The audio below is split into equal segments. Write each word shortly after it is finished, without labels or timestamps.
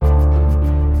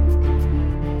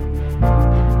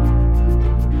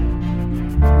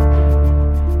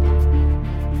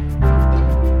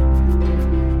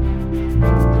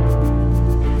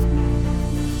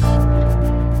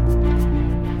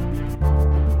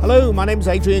Hello, my name's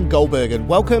Adrian Goldberg and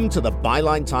welcome to the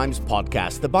Byline Times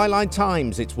podcast. The Byline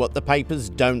Times, it's what the papers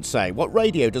don't say, what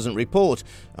radio doesn't report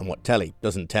and what telly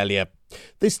doesn't tell you.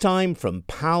 This time from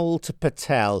Powell to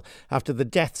Patel, after the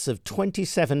deaths of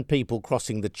 27 people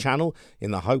crossing the Channel in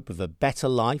the hope of a better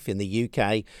life in the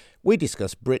UK, we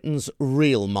discuss Britain's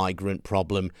real migrant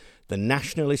problem, the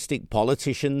nationalistic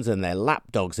politicians and their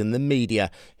lapdogs in the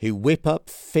media who whip up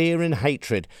fear and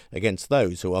hatred against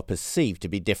those who are perceived to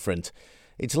be different.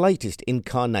 Its latest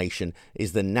incarnation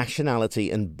is the Nationality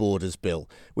and Borders Bill,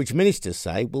 which ministers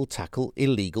say will tackle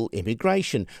illegal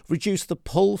immigration, reduce the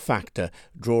pull factor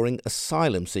drawing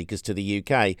asylum seekers to the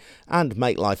UK, and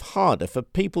make life harder for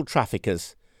people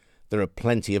traffickers. There are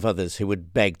plenty of others who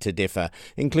would beg to differ,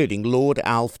 including Lord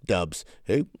Alf Dubs,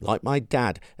 who, like my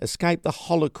dad, escaped the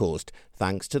Holocaust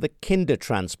thanks to the Kinder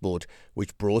Transport,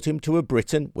 which brought him to a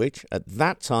Britain which, at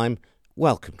that time,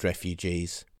 welcomed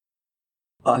refugees.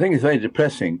 I think it's very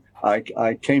depressing. I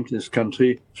came to this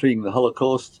country fleeing the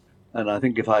Holocaust, and I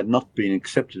think if I had not been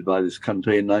accepted by this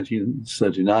country in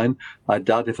 1939, I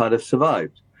doubt if I'd have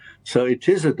survived. So it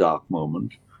is a dark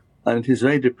moment, and it is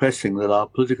very depressing that our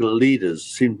political leaders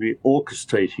seem to be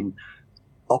orchestrating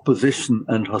opposition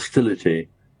and hostility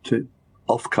to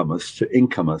offcomers, to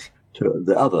incomers, to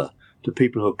the other, to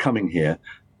people who are coming here,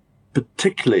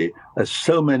 particularly as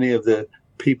so many of the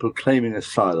people claiming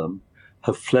asylum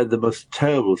have fled the most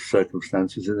terrible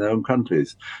circumstances in their own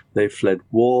countries. They fled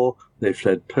war, they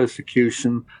fled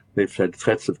persecution, they fled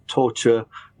threats of torture,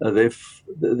 they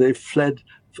fled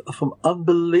from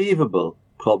unbelievable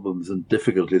problems and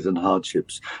difficulties and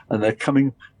hardships, and they're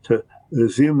coming to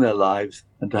resume their lives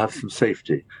and to have some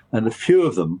safety. And a few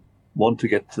of them want to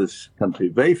get to this country,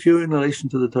 very few in relation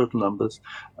to the total numbers,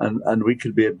 and we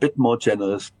could be a bit more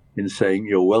generous in saying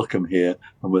you're welcome here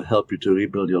and we'll help you to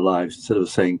rebuild your lives, instead of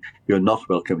saying you're not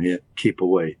welcome here, keep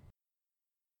away.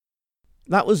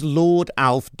 That was Lord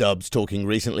Alf Dubs talking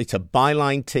recently to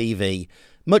Byline TV.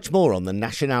 Much more on the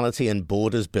Nationality and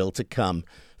Borders Bill to come.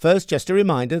 First, just a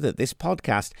reminder that this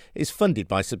podcast is funded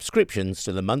by subscriptions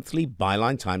to the monthly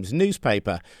Byline Times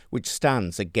newspaper, which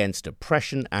stands against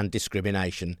oppression and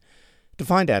discrimination. To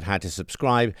find out how to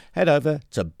subscribe, head over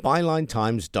to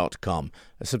bylinetimes.com.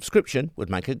 A subscription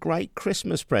would make a great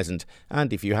Christmas present,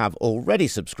 and if you have already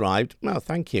subscribed, well,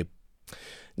 thank you.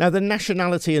 Now, the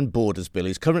Nationality and Borders Bill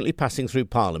is currently passing through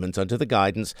Parliament under the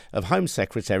guidance of Home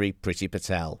Secretary Priti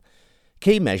Patel.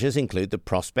 Key measures include the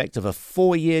prospect of a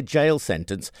 4-year jail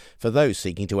sentence for those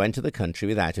seeking to enter the country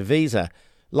without a visa,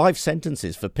 life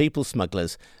sentences for people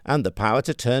smugglers, and the power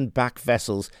to turn back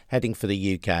vessels heading for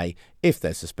the UK if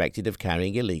they're suspected of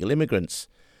carrying illegal immigrants.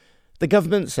 The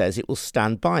government says it will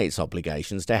stand by its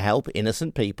obligations to help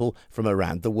innocent people from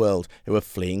around the world who are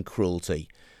fleeing cruelty,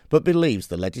 but believes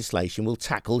the legislation will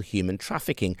tackle human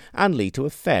trafficking and lead to a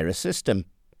fairer system.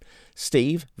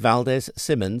 Steve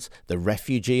Valdez-Simmons, the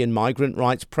Refugee and Migrant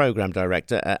Rights Programme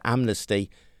Director at Amnesty,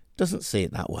 doesn't see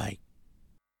it that way.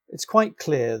 It's quite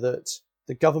clear that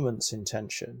the government's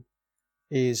intention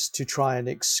is to try and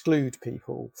exclude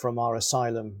people from our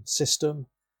asylum system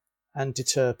and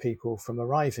deter people from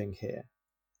arriving here.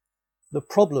 The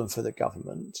problem for the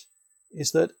government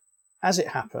is that, as it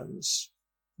happens,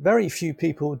 very few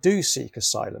people do seek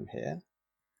asylum here,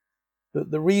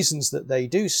 but the reasons that they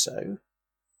do so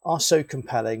are so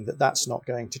compelling that that's not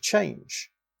going to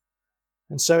change.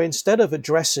 And so instead of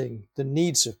addressing the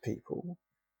needs of people,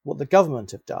 what the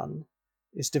government have done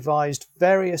is devised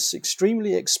various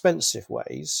extremely expensive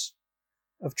ways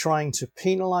of trying to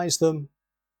penalise them,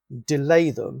 delay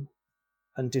them,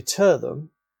 and deter them,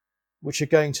 which are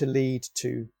going to lead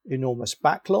to enormous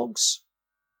backlogs,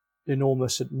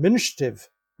 enormous administrative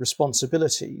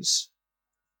responsibilities,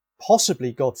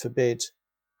 possibly, God forbid,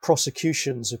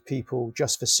 prosecutions of people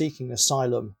just for seeking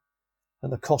asylum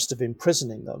and the cost of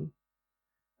imprisoning them.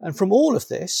 And from all of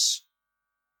this,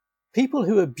 people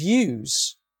who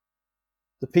abuse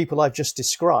the people I've just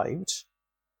described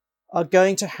are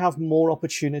going to have more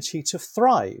opportunity to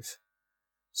thrive.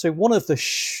 So one of the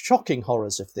shocking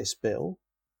horrors of this bill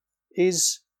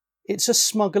is it's a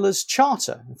smuggler's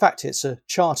charter. In fact, it's a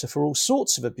charter for all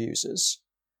sorts of abusers.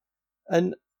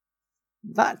 And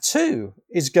that too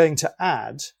is going to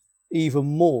add even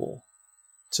more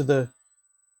to the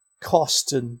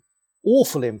cost and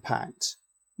awful impact,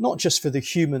 not just for the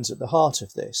humans at the heart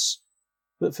of this,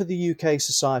 but for the UK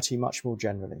society much more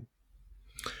generally.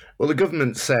 Well, the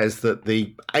government says that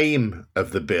the aim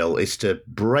of the bill is to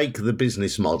break the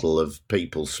business model of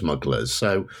people smugglers.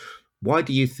 So why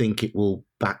do you think it will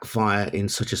backfire in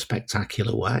such a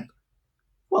spectacular way?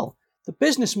 Well, the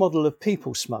business model of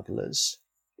people smugglers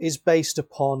is based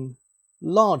upon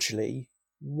largely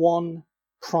one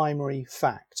primary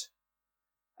fact,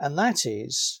 and that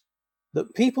is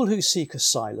that people who seek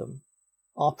asylum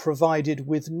are provided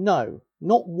with no,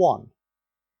 not one,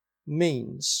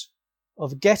 means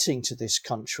of getting to this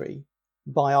country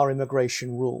by our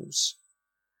immigration rules.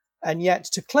 And yet,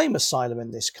 to claim asylum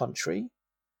in this country,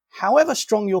 however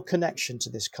strong your connection to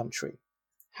this country,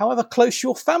 however close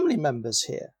your family members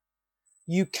here,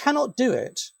 you cannot do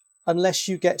it unless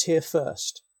you get here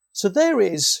first. So there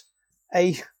is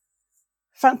a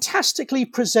fantastically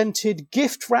presented,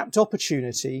 gift-wrapped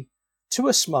opportunity to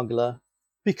a smuggler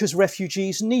because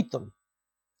refugees need them.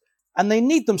 And they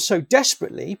need them so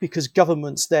desperately because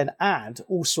governments then add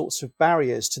all sorts of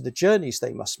barriers to the journeys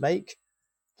they must make,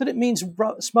 that it means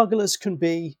smugglers can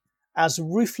be as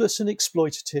ruthless and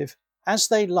exploitative as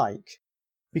they like,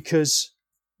 because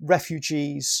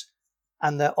refugees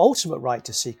and their ultimate right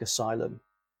to seek asylum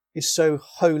is so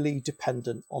wholly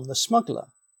dependent on the smuggler.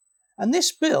 And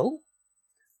this bill,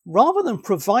 rather than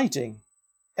providing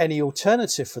any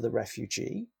alternative for the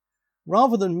refugee,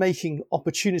 rather than making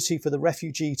opportunity for the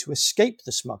refugee to escape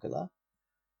the smuggler,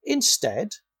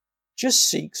 instead just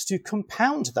seeks to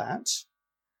compound that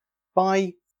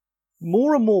by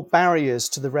more and more barriers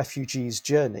to the refugee's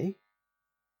journey,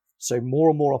 so more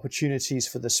and more opportunities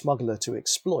for the smuggler to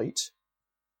exploit.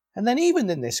 And then even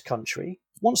in this country,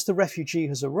 once the refugee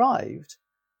has arrived,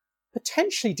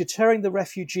 potentially deterring the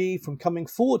refugee from coming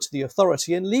forward to the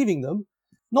authority and leaving them,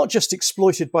 not just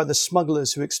exploited by the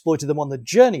smugglers who exploited them on the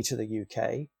journey to the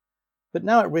UK, but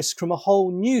now at risk from a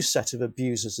whole new set of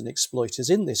abusers and exploiters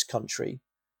in this country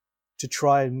to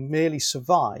try and merely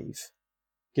survive,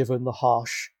 given the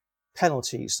harsh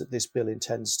penalties that this bill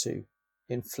intends to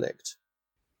inflict.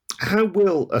 How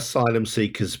will asylum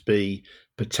seekers be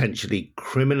potentially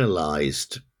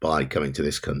criminalised by coming to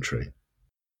this country?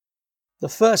 The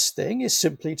first thing is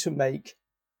simply to make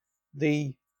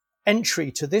the entry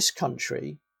to this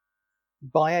country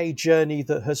by a journey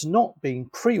that has not been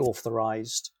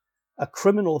pre-authorised a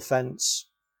criminal offence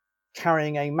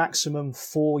carrying a maximum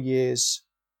 4 years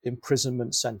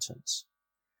imprisonment sentence.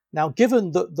 Now,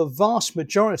 given that the vast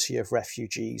majority of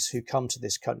refugees who come to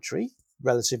this country,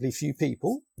 relatively few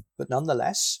people, but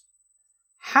nonetheless,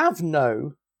 have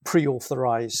no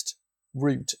pre-authorised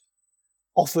route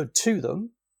offered to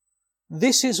them,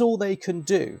 this is all they can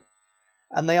do.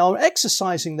 And they are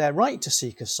exercising their right to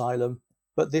seek asylum,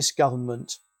 but this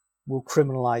government will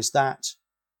criminalise that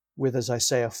with, as I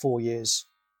say, a 4 years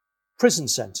prison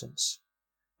sentence.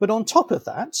 But on top of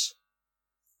that,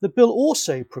 the bill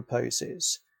also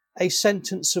proposes a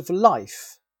sentence of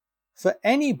life for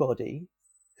anybody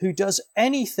who does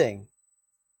anything,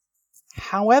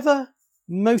 however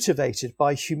motivated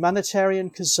by humanitarian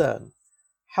concern,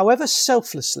 however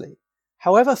selflessly,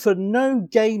 however for no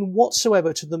gain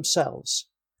whatsoever to themselves,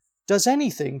 does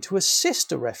anything to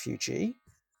assist a refugee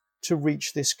to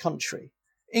reach this country,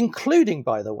 including,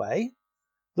 by the way,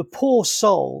 the poor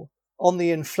soul on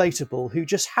the inflatable who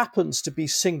just happens to be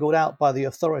singled out by the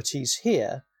authorities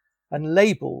here and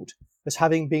labelled as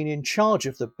having been in charge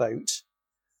of the boat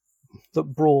that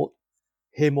brought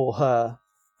him or her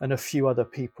and a few other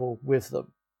people with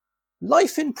them.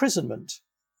 Life imprisonment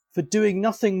for doing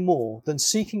nothing more than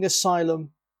seeking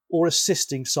asylum or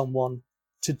assisting someone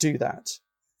to do that.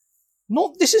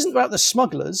 This isn't about the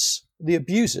smugglers, the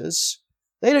abusers.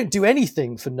 They don't do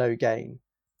anything for no gain.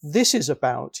 This is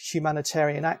about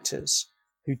humanitarian actors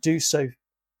who do so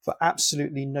for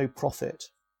absolutely no profit.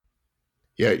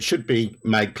 Yeah, it should be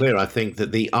made clear, I think,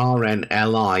 that the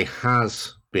RNLI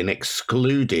has been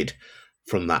excluded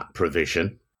from that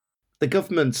provision. The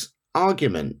government's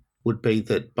argument would be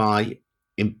that by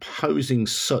imposing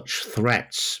such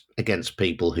threats against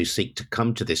people who seek to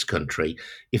come to this country,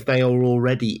 if they are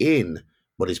already in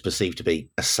what is perceived to be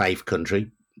a safe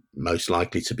country, most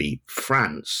likely to be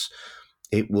France,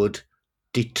 it would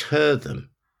deter them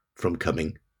from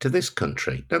coming to this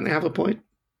country. Don't they have a point?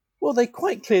 Well, they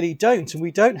quite clearly don't, and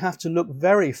we don't have to look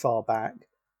very far back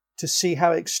to see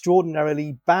how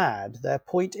extraordinarily bad their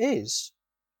point is.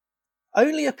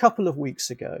 Only a couple of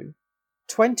weeks ago,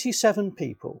 27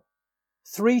 people,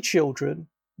 3 children,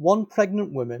 1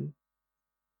 pregnant woman,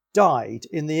 died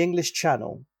in the English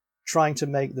Channel trying to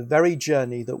make the very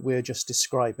journey that we're just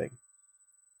describing.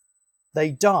 They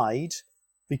died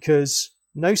because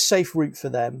no safe route for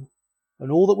them,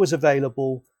 and all that was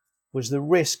available was the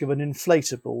risk of an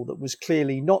inflatable that was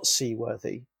clearly not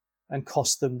seaworthy and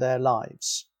cost them their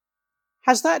lives.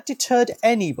 Has that deterred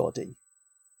anybody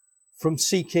from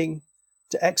seeking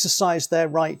to exercise their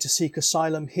right to seek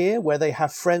asylum here, where they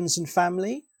have friends and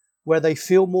family, where they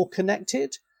feel more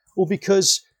connected, or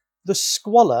because the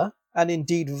squalor and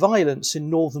indeed violence in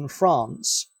northern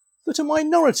France that a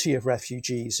minority of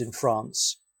refugees in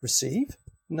France receive,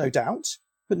 no doubt,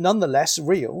 but nonetheless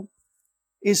real,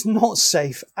 is not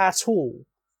safe at all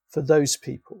for those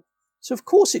people. So of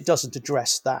course it doesn't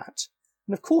address that.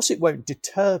 And of course it won't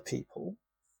deter people.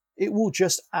 It will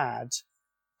just add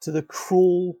to the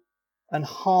cruel and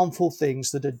harmful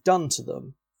things that are done to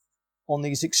them on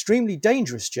these extremely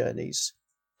dangerous journeys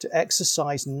to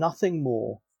exercise nothing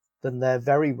more than their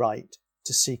very right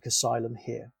to seek asylum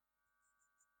here.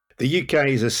 The UK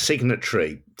is a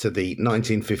signatory to the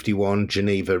 1951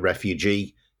 Geneva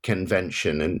Refugee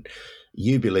Convention, and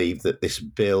you believe that this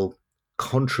bill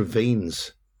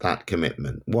contravenes that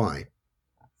commitment. Why?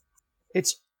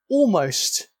 It's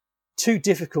almost too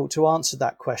difficult to answer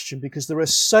that question because there are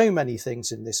so many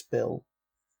things in this bill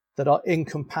that are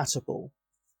incompatible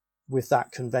with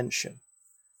that convention.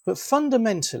 But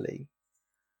fundamentally,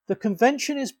 the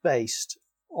convention is based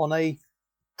on a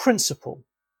principle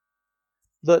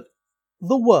that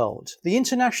the world, the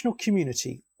international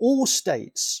community, all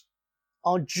states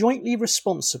are jointly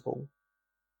responsible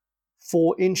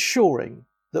for ensuring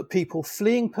that people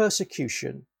fleeing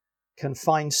persecution can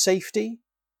find safety,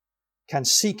 can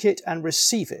seek it and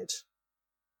receive it.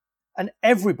 And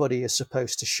everybody is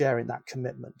supposed to share in that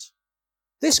commitment.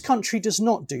 This country does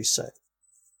not do so.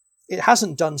 It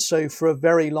hasn't done so for a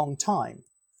very long time.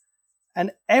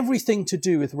 And everything to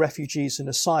do with refugees and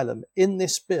asylum in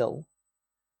this bill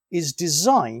is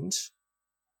designed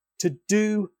to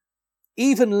do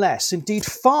even less, indeed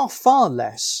far, far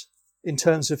less, in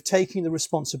terms of taking the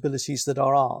responsibilities that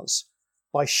are ours,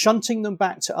 by shunting them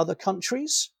back to other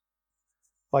countries,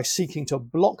 by seeking to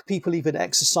block people even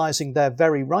exercising their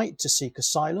very right to seek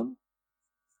asylum,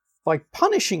 by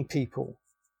punishing people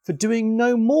for doing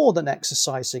no more than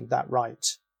exercising that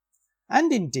right,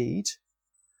 and indeed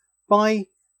by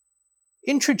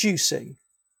introducing,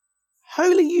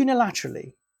 wholly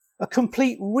unilaterally, a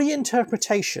complete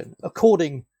reinterpretation,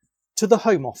 according to the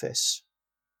Home Office,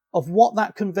 of what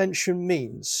that convention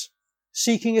means,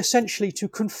 seeking essentially to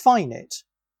confine it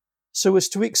so as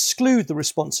to exclude the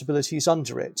responsibilities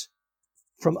under it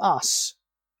from us,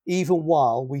 even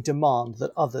while we demand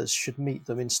that others should meet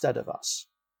them instead of us.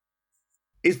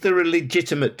 Is there a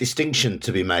legitimate distinction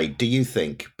to be made, do you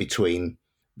think, between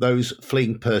those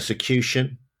fleeing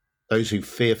persecution, those who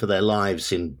fear for their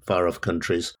lives in far-off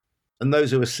countries, and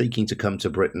those who are seeking to come to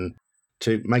Britain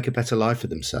to make a better life for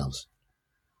themselves?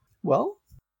 Well,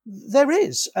 there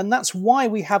is, and that's why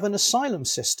we have an asylum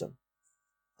system.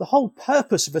 The whole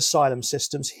purpose of asylum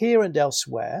systems here and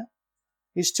elsewhere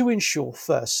is to ensure,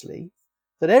 firstly,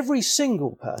 that every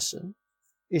single person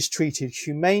is treated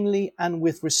humanely and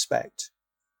with respect,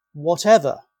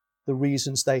 whatever the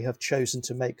reasons they have chosen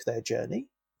to make their journey,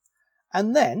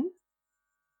 and then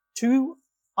to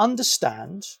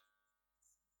understand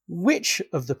which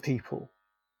of the people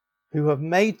who have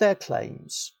made their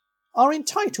claims are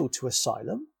entitled to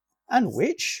asylum and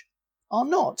which are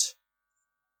not.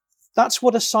 That's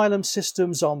what asylum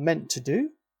systems are meant to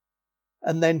do,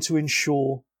 and then to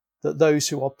ensure that those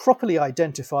who are properly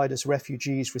identified as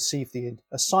refugees receive the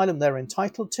asylum they're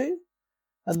entitled to,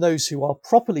 and those who are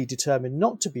properly determined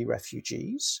not to be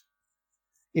refugees,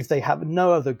 if they have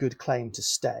no other good claim to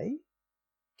stay,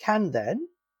 can then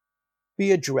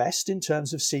be addressed in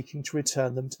terms of seeking to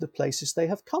return them to the places they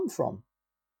have come from.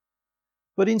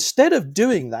 But instead of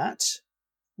doing that,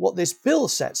 what this bill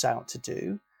sets out to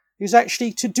do is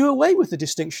actually to do away with the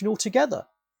distinction altogether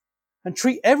and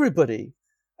treat everybody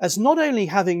as not only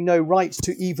having no right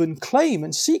to even claim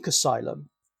and seek asylum,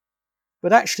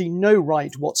 but actually no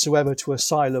right whatsoever to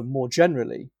asylum more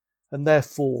generally, and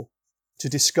therefore to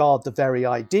discard the very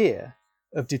idea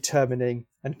of determining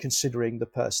and considering the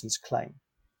person's claim.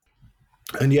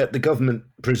 And yet the government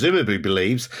presumably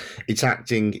believes it's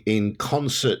acting in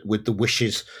concert with the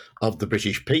wishes of the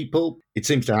British people. It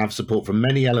seems to have support from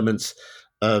many elements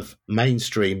of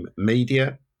mainstream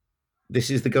media. This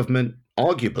is the government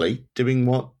arguably doing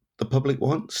what the public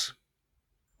wants.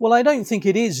 Well, I don't think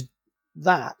it is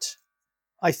that.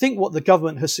 I think what the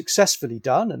government has successfully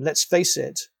done, and let's face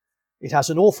it, it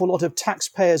has an awful lot of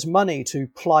taxpayers' money to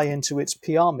ply into its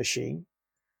PR machine.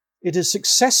 It has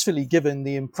successfully given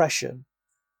the impression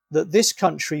that this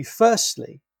country,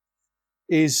 firstly,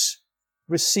 is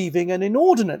receiving an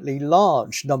inordinately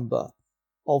large number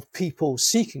of people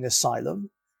seeking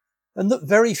asylum, and that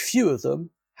very few of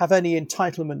them have any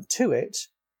entitlement to it,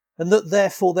 and that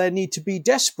therefore there need to be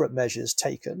desperate measures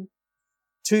taken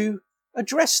to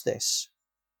address this.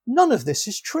 None of this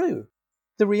is true.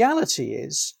 The reality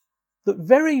is that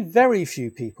very, very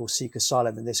few people seek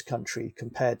asylum in this country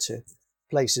compared to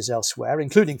places elsewhere,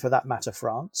 including, for that matter,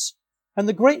 France. And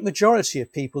the great majority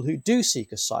of people who do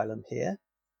seek asylum here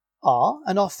are,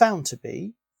 and are found to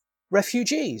be,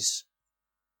 refugees.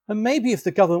 And maybe if the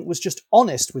government was just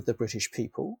honest with the British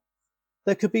people,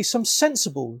 there could be some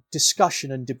sensible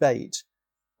discussion and debate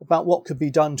about what could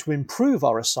be done to improve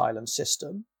our asylum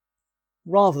system,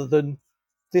 rather than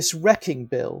this wrecking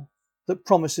bill that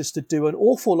promises to do an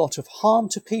awful lot of harm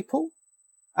to people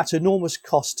at enormous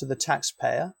cost to the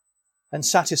taxpayer and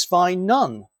satisfy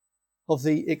none of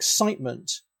the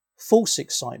excitement, false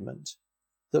excitement,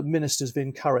 that ministers have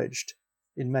encouraged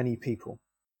in many people.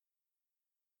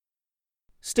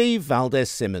 Steve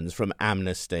Valdez-Simmons from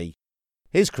Amnesty.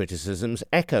 His criticisms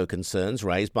echo concerns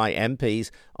raised by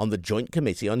MPs on the Joint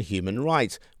Committee on Human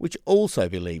Rights, which also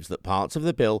believes that parts of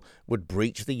the bill would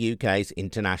breach the UK's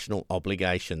international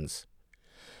obligations.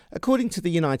 According to the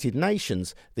United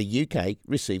Nations, the UK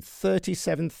received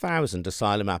 37,000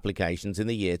 asylum applications in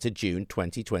the year to June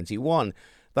 2021.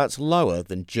 That's lower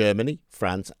than Germany,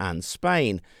 France and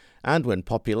Spain. And when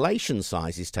population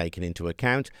size is taken into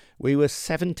account, we were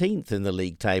 17th in the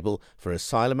league table for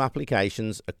asylum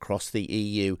applications across the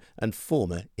EU and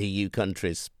former EU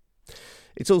countries.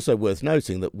 It's also worth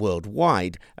noting that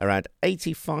worldwide, around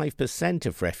 85%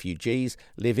 of refugees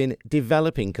live in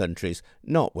developing countries,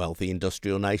 not wealthy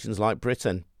industrial nations like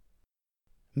Britain.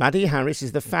 Maddie Harris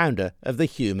is the founder of the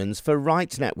Humans for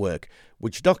Rights Network,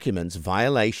 which documents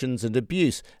violations and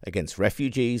abuse against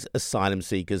refugees, asylum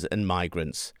seekers and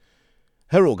migrants.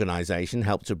 Her organisation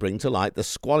helped to bring to light the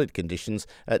squalid conditions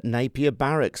at Napier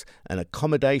Barracks, an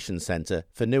accommodation centre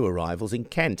for new arrivals in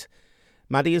Kent.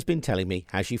 Maddie has been telling me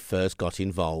how she first got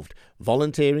involved,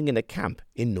 volunteering in a camp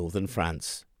in northern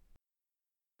France.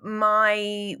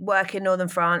 My work in northern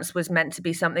France was meant to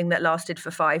be something that lasted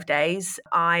for 5 days.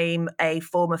 I'm a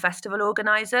former festival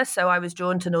organiser, so I was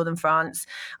drawn to northern France,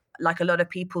 like a lot of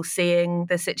people, seeing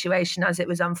the situation as it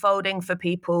was unfolding for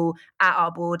people at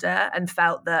our border, and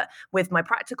felt that with my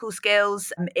practical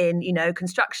skills in,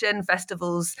 construction,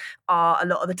 festivals are a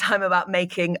lot of the time about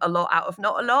making a lot out of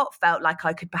not a lot, felt like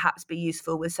I could perhaps be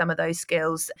useful with some of those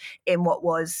skills in what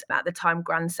was at the time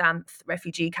Grand Santh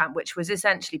refugee camp, which was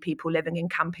essentially people living in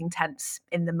camping tents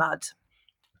in the mud.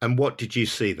 And what did you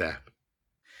see there?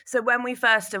 So when we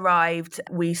first arrived,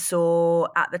 we saw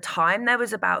at the time there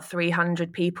was about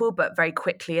 300 people, but very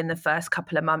quickly in the first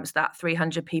couple of months, that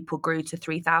 300 people grew to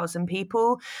 3,000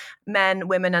 people. Men,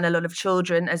 women, and a lot of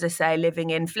children, as I say,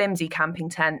 living in flimsy camping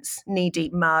tents,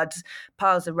 knee-deep mud,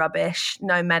 piles of rubbish,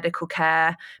 no medical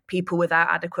care, people without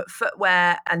adequate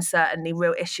footwear, and certainly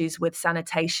real issues with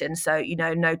sanitation. So,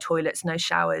 no toilets, no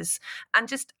showers, and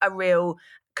just a real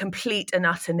complete and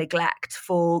utter neglect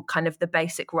for kind of the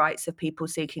basic rights of people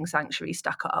seeking sanctuary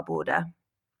stuck at our border.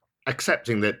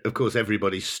 Accepting that, of course,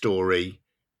 everybody's story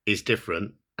is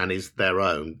different and is their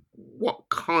own, what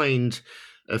kind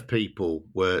of people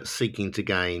were seeking to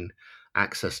gain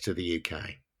access to the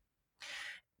UK?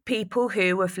 People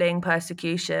who were fleeing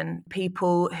persecution,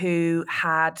 people who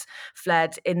had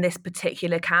fled in this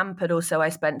particular camp, but also I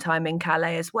spent time in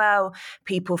Calais as well,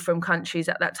 people from countries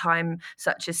at that time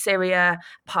such as Syria,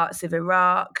 parts of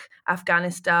Iraq,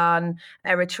 Afghanistan,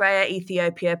 Eritrea,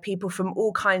 Ethiopia, people from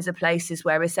all kinds of places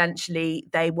where essentially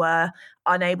they were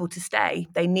unable to stay.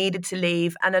 They needed to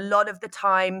leave. And a lot of the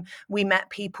time we met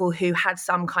people who had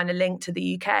some kind of link to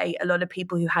the UK, a lot of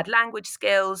people who had language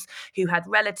skills, who had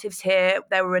relatives here.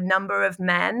 There were a number of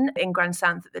men in Grand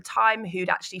Santh at the time who'd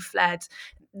actually fled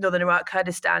northern Iraq,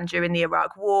 Kurdistan during the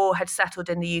Iraq War, had settled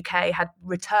in the UK, had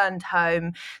returned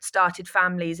home, started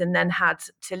families, and then had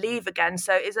to leave again.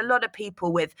 So it's a lot of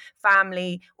people with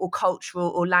family or cultural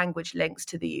or language links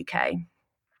to the UK.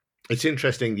 It's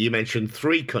interesting you mentioned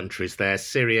 3 countries there,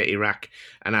 Syria, Iraq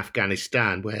and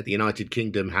Afghanistan, where the United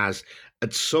Kingdom has,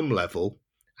 at some level,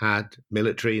 had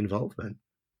military involvement.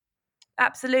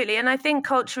 Absolutely. And I think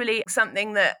culturally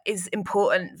something that is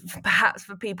important perhaps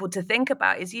for people to think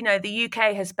about is, the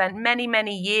UK has spent many,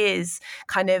 many years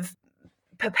kind of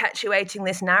perpetuating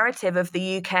this narrative of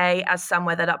the UK as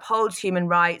somewhere that upholds human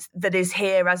rights, that is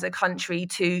here as a country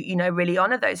to, really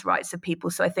honour those rights of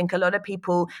people. So I think a lot of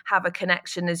people have a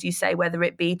connection, as you say, whether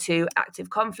it be to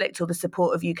active conflict or the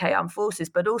support of UK armed forces,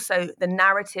 but also the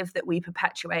narrative that we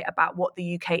perpetuate about what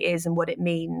the UK is and what it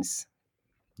means.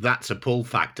 That's a pull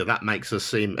factor. That makes us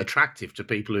seem attractive to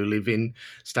people who live in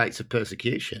states of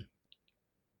persecution.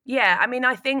 Yeah, I mean,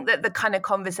 I think that the kind of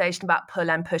conversation about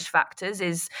pull and push factors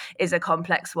is a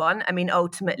complex one. I mean,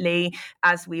 ultimately,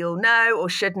 as we all know or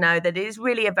should know, that it is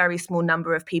really a very small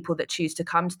number of people that choose to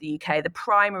come to the UK. The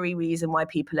primary reason why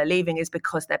people are leaving is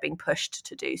because they're being pushed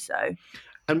to do so.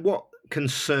 And what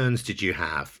concerns did you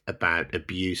have about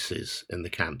abuses in the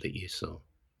camp that you saw?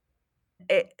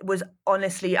 It was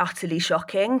honestly utterly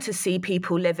shocking to see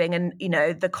people living, and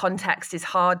the context is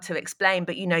hard to explain,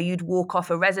 but you'd walk off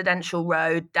a residential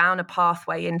road down a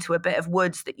pathway into a bit of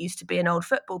woods that used to be an old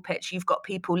football pitch. You've got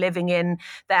people living in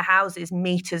their houses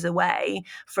meters away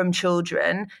from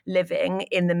children living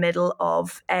in the middle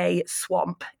of a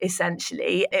swamp,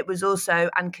 essentially. It was also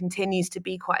and continues to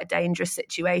be quite a dangerous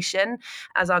situation,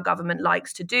 as our government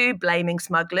likes to do, blaming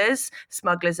smugglers.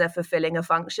 Smugglers are fulfilling a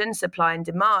function, supply and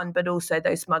demand, but also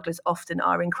those smugglers often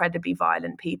are incredibly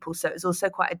violent people. So it was also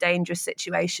quite a dangerous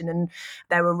situation. And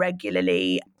there were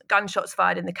regularly gunshots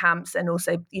fired in the camps and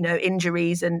also,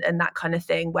 injuries and that kind of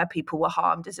thing where people were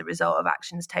harmed as a result of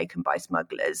actions taken by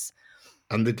smugglers.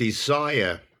 And the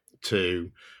desire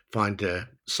to find a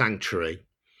sanctuary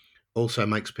also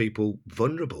makes people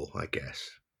vulnerable, I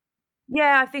guess.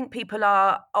 Yeah, I think people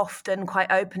are often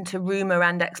quite open to rumour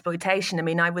and exploitation. I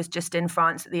mean, I was just in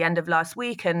France at the end of last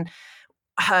week and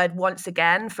heard once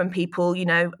again from people,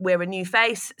 we're a new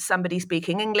face, somebody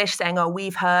speaking English saying, oh,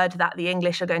 we've heard that the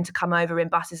English are going to come over in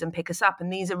buses and pick us up.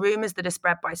 And these are rumours that are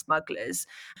spread by smugglers.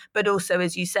 But also,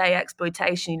 as you say,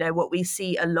 exploitation. What we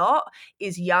see a lot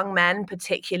is young men,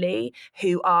 particularly,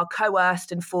 who are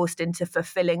coerced and forced into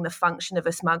fulfilling the function of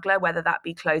a smuggler, whether that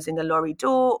be closing a lorry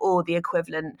door or the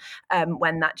equivalent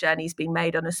when that journey is being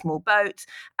made on a small boat.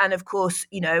 And of course,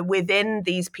 within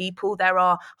these people, there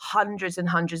are hundreds and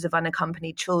hundreds of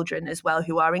unaccompanied children as well,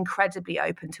 who are incredibly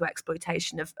open to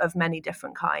exploitation of many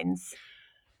different kinds.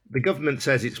 The government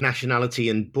says its Nationality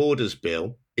and Borders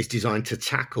Bill is designed to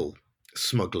tackle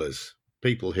smugglers,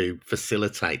 people who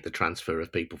facilitate the transfer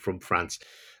of people from France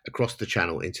across the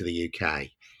Channel into the UK.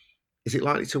 Is it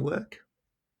likely to work?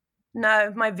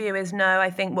 No, my view is no. I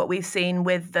think what we've seen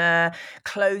with the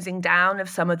closing down of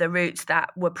some of the routes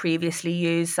that were previously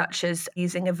used, such as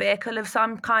using a vehicle of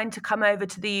some kind to come over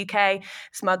to the UK,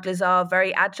 smugglers are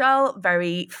very agile,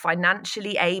 very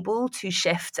financially able to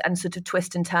shift and sort of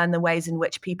twist and turn the ways in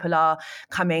which people are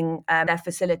coming, they're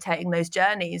facilitating those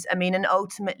journeys. I mean, and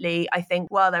ultimately, I think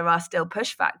while there are still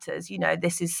push factors,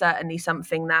 this is certainly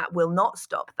something that will not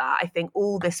stop that. I think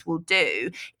all this will do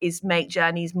is make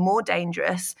journeys more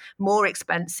dangerous, more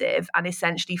expensive, and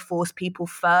essentially force people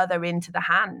further into the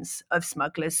hands of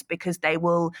smugglers, because they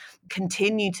will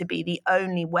continue to be the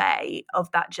only way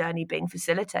of that journey being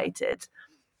facilitated.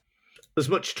 There's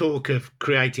much talk of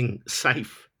creating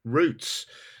safe routes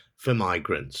for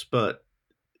migrants, but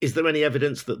is there any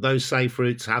evidence that those safe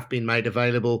routes have been made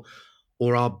available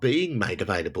or are being made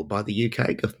available by the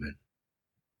UK government?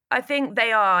 I think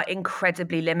they are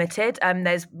incredibly limited.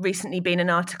 There's recently been an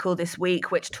article this week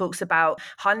which talks about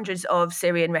hundreds of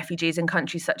Syrian refugees in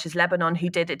countries such as Lebanon who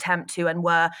did attempt to and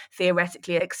were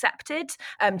theoretically accepted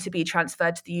to be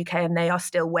transferred to the UK, and they are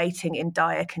still waiting in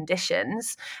dire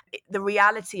conditions. The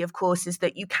reality, of course, is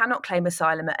that you cannot claim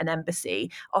asylum at an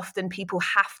embassy. Often people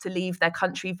have to leave their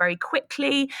country very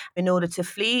quickly in order to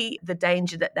flee the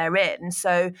danger that they're in.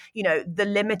 So, the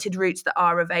limited routes that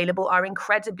are available are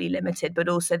incredibly limited, but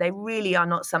also they really are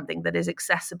not something that is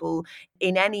accessible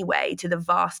in any way to the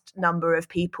vast number of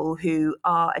people who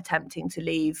are attempting to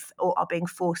leave or are being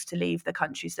forced to leave the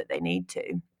countries that they need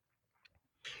to.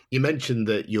 You mentioned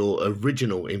that your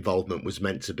original involvement was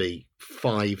meant to be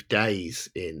 5 days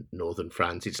in northern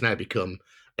France. It's now become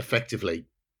effectively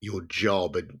your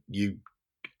job, and you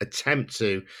attempt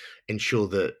to ensure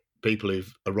that people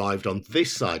who've arrived on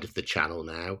this side of the Channel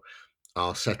now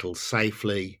are settled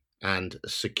safely and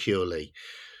securely.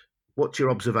 What's your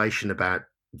observation about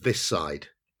this side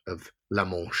of La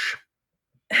Manche?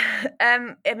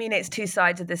 I mean, it's two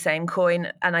sides of the same coin.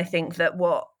 And I think that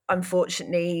what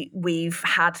unfortunately we've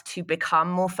had to become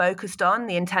more focused on,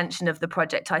 the intention of the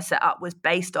project I set up was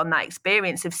based on that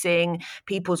experience of seeing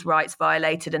people's rights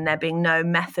violated and there being no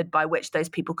method by which those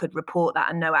people could report that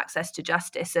and no access to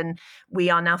justice. And we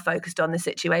are now focused on the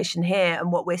situation here.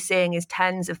 And what we're seeing is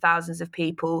tens of thousands of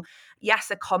people,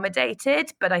 yes,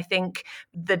 accommodated, but I think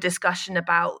the discussion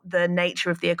about the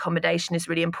nature of the accommodation is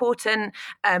really important.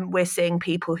 We're seeing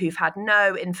people who've had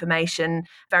no information,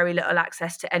 very little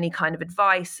access to any kind of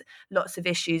advice, lots of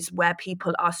issues where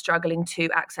people are struggling to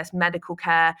access medical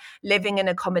care, living in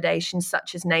accommodations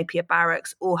such as Napier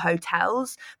Barracks or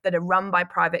hotels that are run by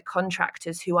private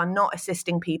contractors who are not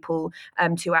assisting people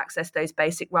to access those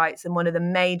basic rights. And one of the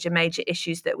major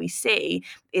issues that we see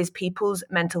is people's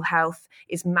mental health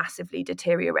is massively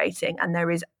deteriorating, and there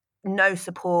is no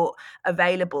support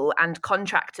available, and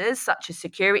contractors such as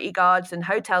security guards and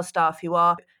hotel staff who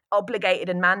are obligated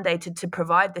and mandated to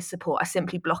provide this support are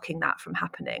simply blocking that from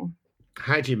happening.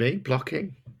 How do you mean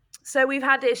blocking? So we've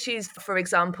had issues, for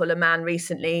example, a man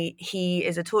recently, he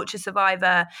is a torture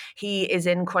survivor. He is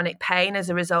in chronic pain as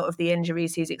a result of the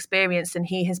injuries he's experienced. And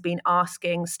he has been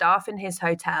asking staff in his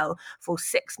hotel for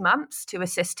 6 months to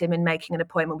assist him in making an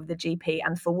appointment with the GP.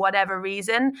 And for whatever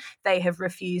reason, they have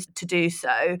refused to do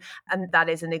so. And that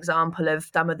is an example of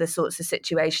some of the sorts of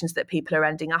situations that people are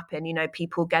ending up in. You know,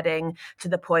 people getting to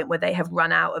the point where they have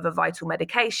run out of a vital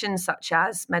medication, such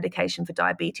as medication for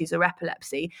diabetes or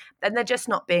epilepsy, and they're just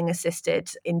not being assisted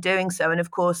in doing so. And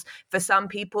of course, for some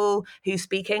people who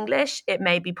speak English, it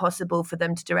may be possible for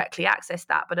them to directly access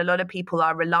that. But a lot of people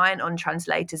are reliant on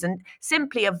translators and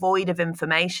simply are void of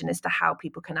information as to how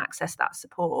people can access that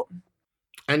support.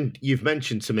 And you've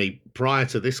mentioned to me prior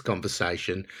to this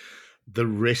conversation the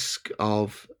risk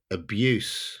of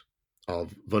abuse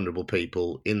of vulnerable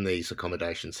people in these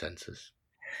accommodation centres.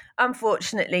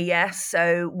 Unfortunately, yes.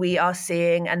 So we are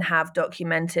seeing and have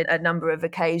documented a number of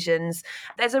occasions.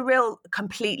 There's a real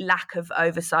complete lack of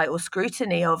oversight or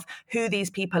scrutiny of who these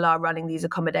people are running these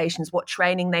accommodations, what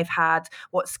training they've had,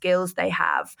 what skills they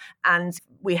have. And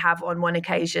we have on one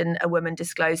occasion a woman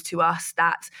disclosed to us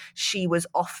that she was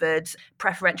offered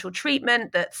preferential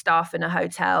treatment, that staff in a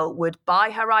hotel would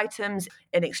buy her items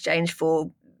in exchange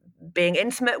for being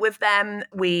intimate with them.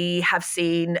 We have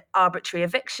seen arbitrary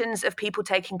evictions of people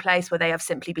taking place where they have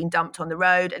simply been dumped on the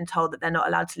road and told that they're not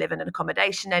allowed to live in an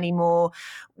accommodation anymore.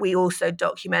 We also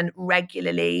document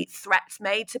regularly threats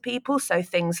made to people. So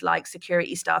things like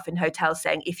security staff in hotels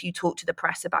saying, if you talk to the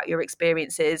press about your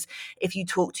experiences, if you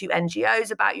talk to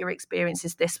NGOs about your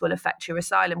experiences, this will affect your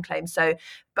asylum claim. So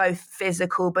both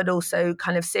physical but also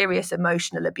kind of serious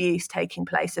emotional abuse taking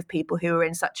place of people who are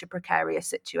in such a precarious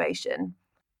situation.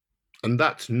 And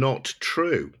that's not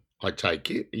true, I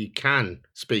take it. You can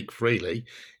speak freely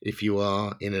if you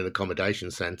are in an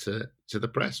accommodation centre to the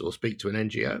press or speak to an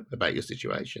NGO about your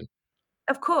situation.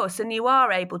 Of course, and you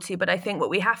are able to, but I think what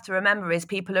we have to remember is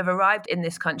people have arrived in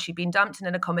this country, been dumped in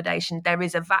an accommodation. There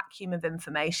is a vacuum of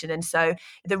information. And so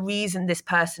the reason this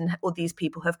person or these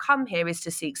people have come here is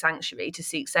to seek sanctuary, to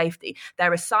seek safety.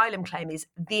 Their asylum claim is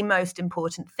the most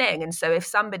important thing. And so if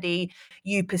somebody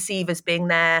you perceive as being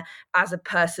there as a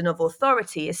person of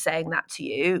authority is saying that to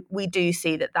you, we do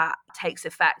see that that takes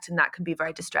effect, and that can be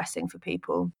very distressing for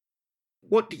people.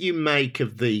 What do you make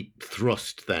of the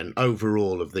thrust, then,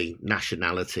 overall of the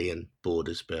Nationality and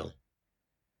Borders Bill?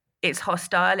 It's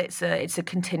hostile. It's a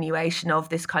continuation of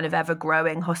this kind of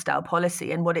ever-growing hostile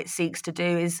policy. And what it seeks to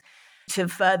do is to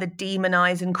further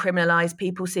demonize and criminalize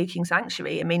people seeking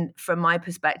sanctuary. I mean, from my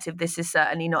perspective, this is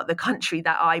certainly not the country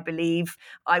that I believe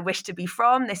I wish to be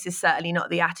from. This is certainly not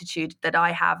the attitude that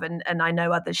I have. And I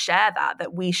know others share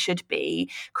that we should be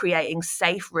creating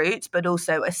safe routes, but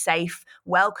also a safe,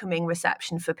 welcoming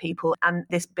reception for people. And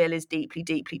this bill is deeply,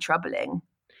 deeply troubling.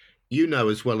 You know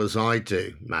as well as I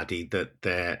do, Maddie, that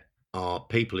there are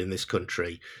people in this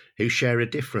country who share a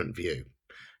different view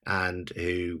and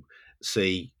who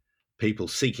see people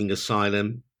seeking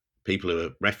asylum, people who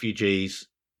are refugees,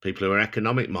 people who are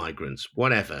economic migrants,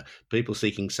 whatever, people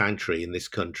seeking sanctuary in this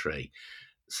country,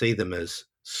 see them as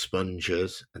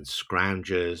spongers and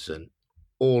scroungers, and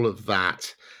all of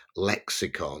that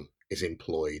lexicon is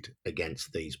employed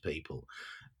against these people.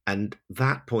 And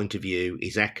that point of view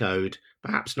is echoed,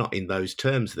 perhaps not in those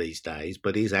terms these days,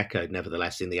 but is echoed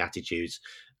nevertheless in the attitudes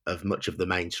of much of the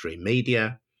mainstream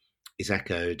media, is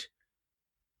echoed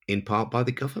in part by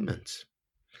the government.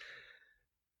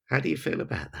 How do you feel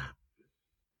about that?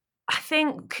 I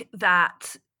think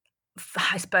that,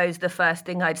 I suppose the first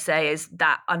thing I'd say is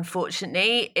that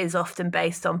unfortunately is often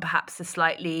based on perhaps a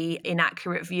slightly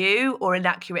inaccurate view, or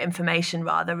inaccurate information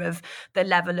rather, of the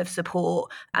level of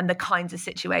support and the kinds of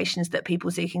situations that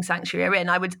people seeking sanctuary are in.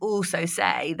 I would also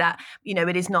say that, you know,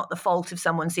 it is not the fault of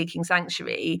someone seeking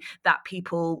sanctuary that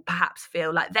people perhaps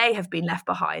feel like they have been left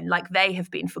behind, like they have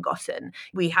been forgotten.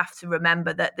 We have to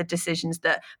remember that the decisions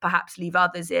that perhaps leave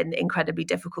others in incredibly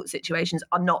difficult situations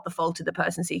are not the fault of the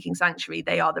person seeking sanctuary.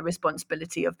 They are the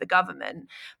responsibility of the government.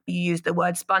 You use the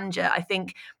word sponger. I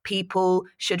think people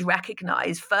should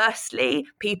recognise, firstly,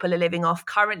 people are living off,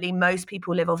 currently most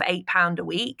people live off £8 a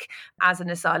week. As an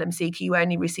asylum seeker, you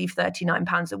only receive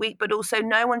 £39 a week, but also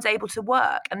no one's able to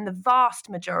work. And the vast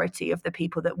majority of the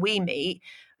people that we meet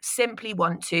simply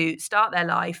want to start their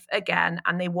life again,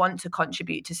 and they want to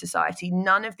contribute to society.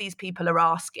 None of these people are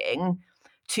asking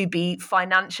to be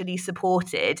financially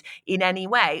supported in any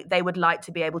way. They would like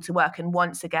to be able to work. And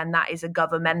once again, that is a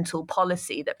governmental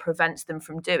policy that prevents them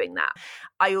from doing that.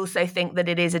 I also think that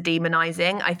it is a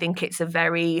demonizing. I think it's a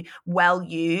very well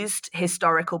used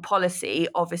historical policy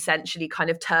of essentially kind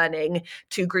of turning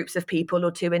two groups of people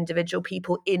or two individual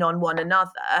people in on one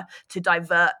another to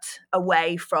divert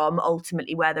away from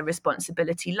ultimately where the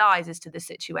responsibility lies as to the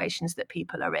situations that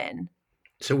people are in.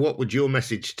 So what would your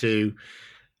message to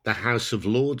the House of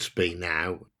Lords be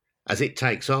now as it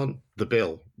takes on the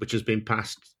bill which has been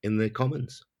passed in the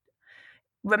Commons?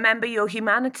 Remember your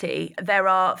humanity. There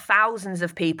are thousands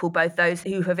of people, both those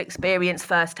who have experienced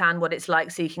firsthand what it's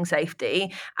like seeking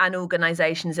safety and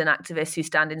organisations and activists who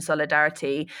stand in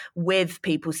solidarity with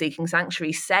people seeking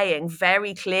sanctuary, saying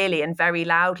very clearly and very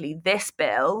loudly, this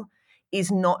bill is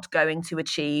not going to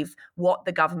achieve what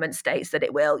the government states that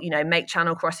it will, make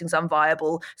channel crossings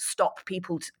unviable, stop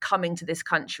people coming to this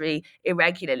country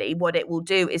irregularly. What it will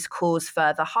do is cause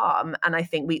further harm. And I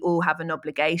think we all have an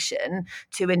obligation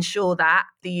to ensure that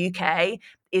the UK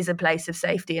is a place of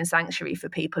safety and sanctuary for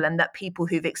people, and that people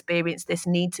who've experienced this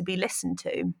need to be listened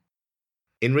to.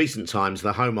 In recent times,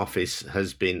 the Home Office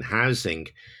has been housing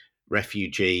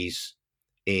refugees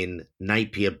in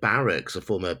Napier Barracks, a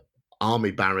former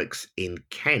army barracks in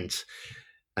Kent,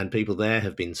 and people there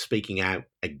have been speaking out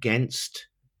against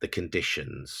the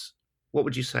conditions. What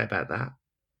would you say about that?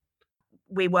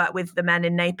 We work with the men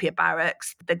in Napier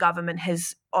Barracks. The government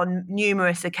has on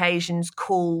numerous occasions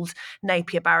called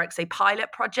Napier Barracks a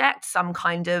pilot project, some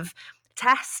kind of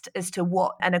test as to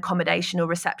what an accommodation or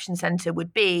reception centre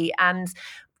would be. And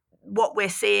what we're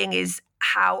seeing is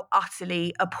how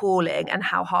utterly appalling and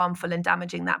how harmful and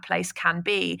damaging that place can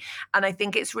be. And I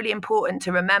think it's really important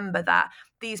to remember that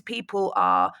these people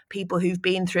are people who've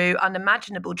been through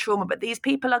unimaginable trauma, but these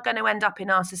people are going to end up in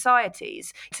our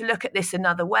societies. To look at this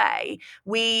another way,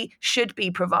 we should be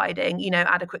providing,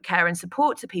 adequate care and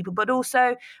support to people, but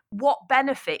also what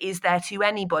benefit is there to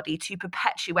anybody to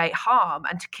perpetuate harm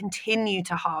and to continue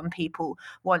to harm people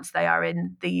once they are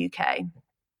in the UK?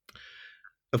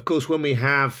 Of course, when we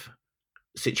have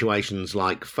situations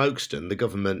like Folkestone, the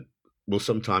government will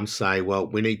sometimes say, well,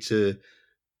 we need to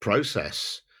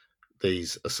process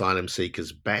these asylum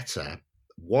seekers better.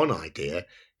 One idea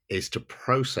is to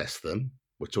process them.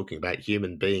 We're talking about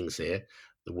human beings here.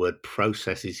 The word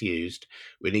process is used.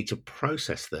 We need to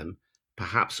process them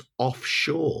perhaps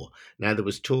offshore. Now, there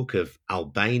was talk of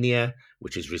Albania,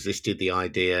 which has resisted the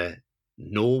idea,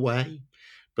 Norway,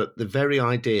 but the very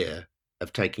idea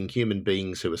of taking human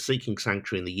beings who are seeking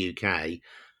sanctuary in the UK,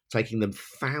 taking them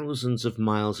thousands of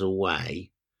miles away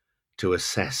to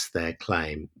assess their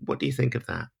claim. What do you think of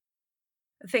that?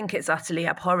 I think it's utterly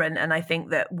abhorrent. And I think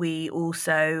that we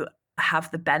also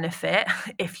have the benefit,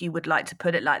 if you would like to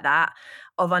put it like that,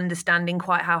 of understanding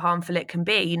quite how harmful it can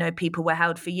be. People were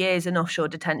held for years in offshore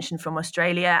detention from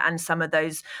Australia, and some of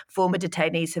those former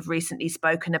detainees have recently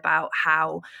spoken about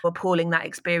how appalling that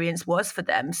experience was for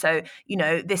them. So,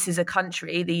 this is a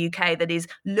country, the UK, that is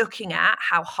looking at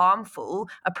how harmful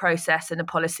a process and a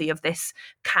policy of this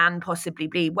can possibly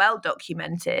be, well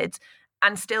documented,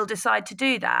 and still decide to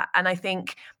do that. And I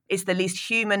think it's the least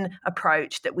human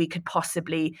approach that we could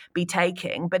possibly be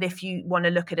taking. But if you want to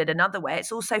look at it another way,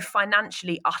 it's also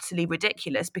financially utterly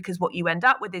ridiculous, because what you end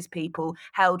up with is people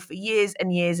held for years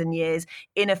and years and years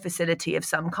in a facility of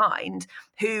some kind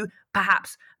who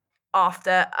perhaps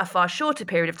after a far shorter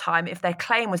period of time, if their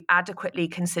claim was adequately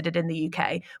considered in the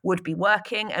UK, would be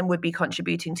working and would be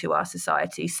contributing to our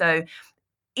society. So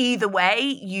either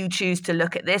way you choose to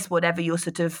look at this, whatever your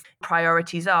sort of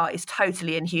priorities are, is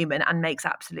totally inhuman and makes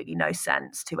absolutely no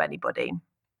sense to anybody.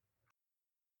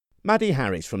 Maddie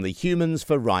Harris from the Humans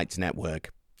for Rights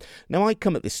Network. Now, I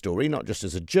come at this story not just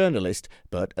as a journalist,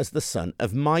 but as the son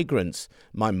of migrants.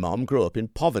 My mum grew up in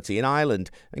poverty in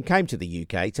Ireland and came to the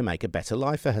UK to make a better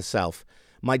life for herself.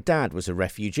 My dad was a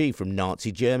refugee from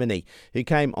Nazi Germany who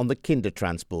came on the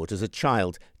Kindertransport as a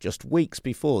child just weeks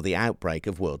before the outbreak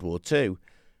of World War II.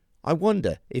 I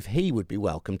wonder if he would be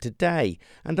welcome today,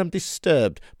 and I'm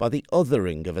disturbed by the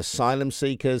othering of asylum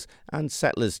seekers and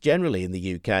settlers generally in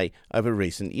the UK over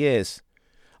recent years.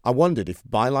 I wondered if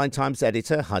Byline Times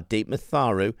editor Hardeep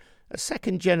Matharu, a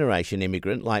second-generation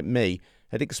immigrant like me,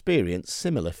 had experienced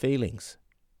similar feelings.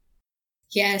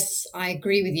 Yes, I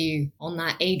agree with you on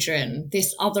that, Adrian.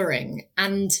 This othering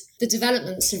and the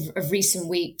developments of recent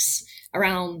weeks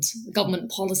around government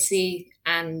policy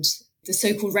and the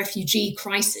so-called refugee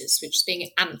crisis, which is being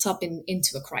amped up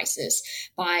into a crisis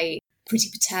by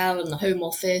Priti Patel and the Home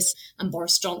Office and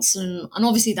Boris Johnson. And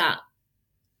obviously that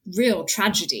real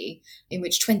tragedy in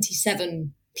which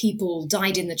 27 people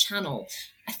died in the Channel.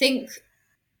 I think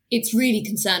it's really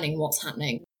concerning what's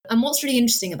happening. And what's really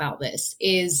interesting about this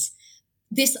is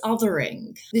this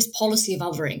othering, this policy of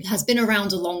othering has been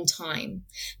around a long time.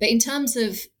 But in terms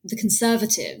of the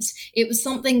Conservatives, it was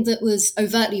something that was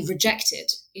overtly rejected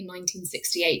in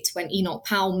 1968 when Enoch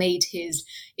Powell made his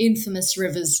infamous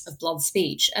Rivers of Blood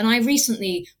speech. And I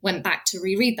recently went back to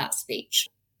reread that speech.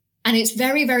 And it's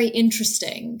very, very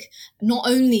interesting, not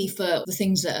only for the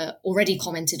things that are already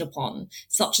commented upon,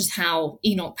 such as how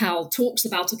Enoch Powell talks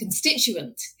about a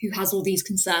constituent who has all these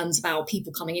concerns about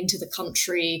people coming into the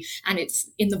country, and it's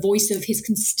in the voice of his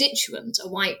constituent, a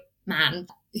white man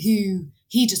who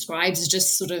he describes as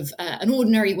just sort of an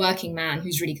ordinary working man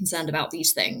who's really concerned about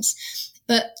these things.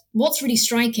 But what's really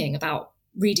striking about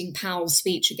reading Powell's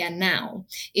speech again now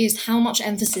is how much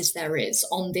emphasis there is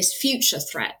on this future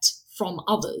threat from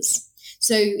others.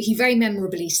 So he very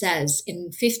memorably says,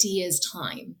 in 50 years'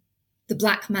 time, the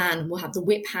black man will have the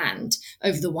whip hand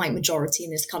over the white majority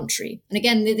in this country. And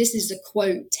again, this is a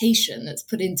quotation that's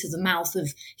put into the mouth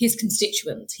of his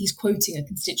constituent. He's quoting a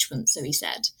constituent, so he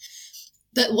said.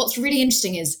 But what's really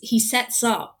interesting is he sets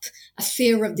up a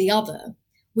fear of the other,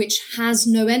 which has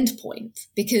no end point,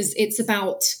 because it's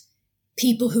about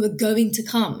people who are going to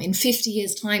come. In 50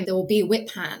 years' time, there will be a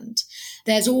whip hand.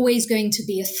 There's always going to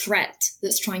be a threat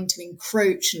that's trying to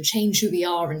encroach and change who we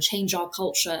are and change our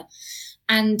culture.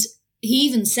 And he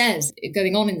even says,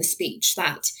 going on in the speech,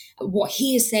 that what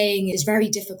he is saying is very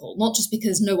difficult, not just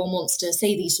because no one wants to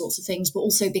say these sorts of things, but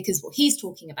also because what he's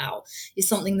talking about is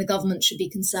something the government should be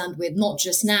concerned with, not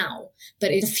just now,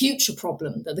 but it's a future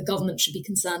problem that the government should be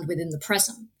concerned with in the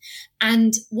present.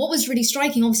 And what was really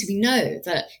striking, obviously, we know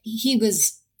that he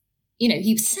was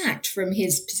sacked from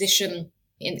his position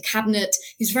in the cabinet.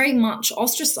 He's very much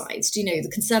ostracized. The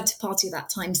Conservative Party at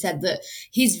that time said that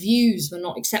his views were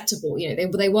not acceptable.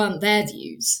 They weren't their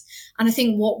views. And I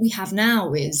think what we have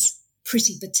now is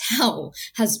Priti Patel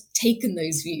has taken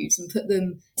those views and put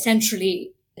them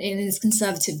centrally in his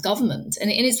Conservative government. And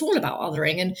it's all about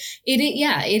othering. And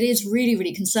it is really,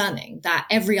 really concerning that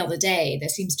every other day there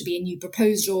seems to be a new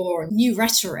proposal or a new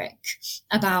rhetoric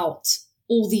about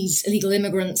all these illegal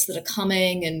immigrants that are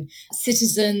coming and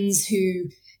citizens who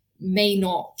may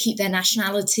not keep their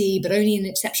nationality, but only in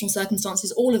exceptional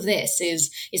circumstances. All of this is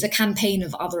a campaign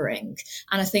of othering.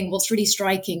 And I think what's really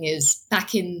striking is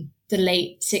back in the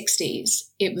late 60s,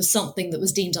 it was something that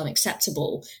was deemed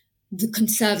unacceptable. The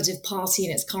Conservative Party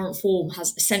in its current form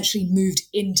has essentially moved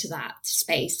into that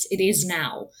space. It is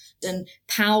now. And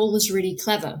Powell was really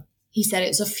clever. He said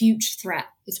it's a future threat.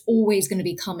 It's always going to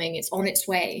be coming. It's on its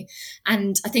way.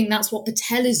 And I think that's what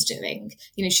Patel is doing.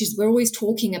 We're always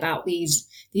talking about these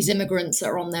immigrants that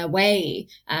are on their way.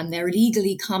 They're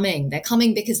illegally coming. They're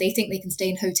coming because they think they can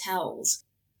stay in hotels.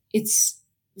 It's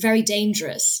very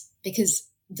dangerous because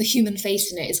the human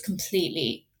face in it is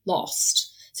completely lost.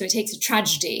 So it takes a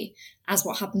tragedy, as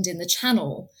what happened in the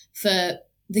Channel, for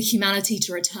the humanity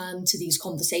to return to these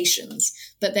conversations.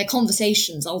 But they're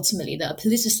conversations ultimately that are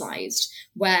politicized,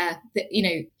 where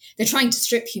they're trying to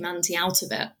strip humanity out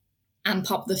of it, amp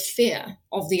up the fear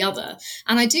of the other.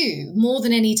 And I do, more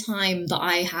than any time that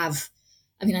I've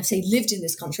lived in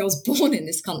this country. I was born in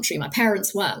this country. My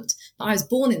parents weren't, but I was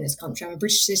born in this country. I'm a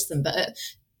British citizen, but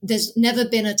there's never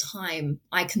been a time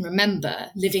I can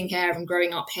remember living here and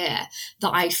growing up here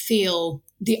that I feel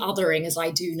the othering as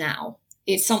I do now.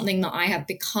 It's something that I have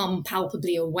become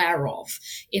palpably aware of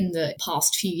in the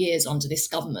past few years under this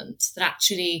government, that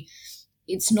actually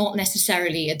it's not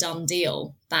necessarily a done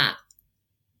deal, that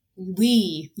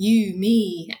we, you,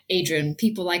 me, Adrian,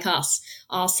 people like us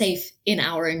are safe in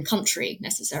our own country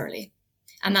necessarily.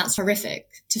 And that's horrific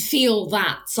to feel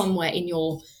that somewhere in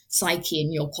your psyche,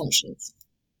 in your conscience.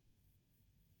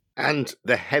 And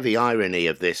the heavy irony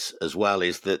of this as well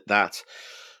is that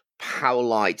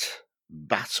Powellite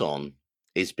baton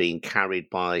is being carried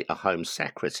by a Home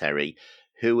Secretary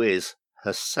who is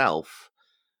herself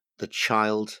the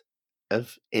child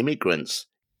of immigrants.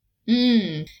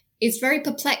 It's very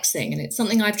perplexing, and it's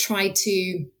something I've tried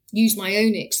to use my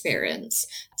own experience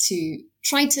to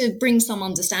try to bring some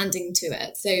understanding to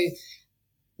it. So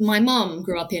my mum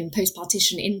grew up in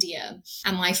post-partition India,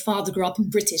 and my father grew up in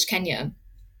British Kenya.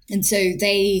 And so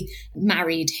they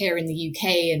married here in the UK,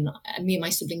 and me and my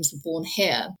siblings were born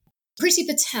here. Priti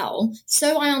Patel,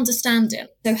 so I understand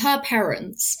it. So her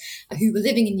parents, who were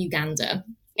living in Uganda,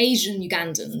 Asian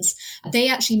Ugandans, they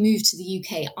actually moved to the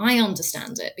UK. I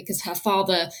understand it because her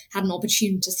father had an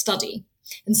opportunity to study.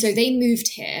 And so they moved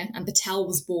here, and Patel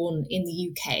was born in the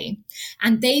UK.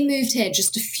 And they moved here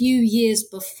just a few years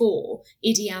before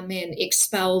Idi Amin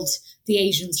expelled the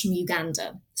Asians from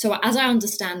Uganda. So as I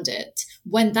understand it,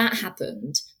 when that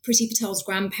happened, Priti Patel's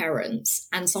grandparents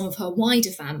and some of her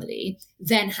wider family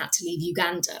then had to leave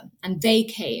Uganda, and they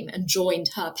came and joined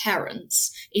her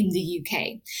parents in the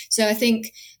UK. So I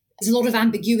think there's a lot of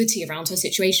ambiguity around her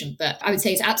situation, but I would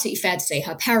say it's absolutely fair to say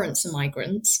her parents are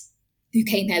migrants who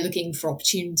came here looking for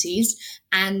opportunities,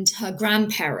 and her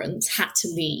grandparents had to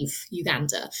leave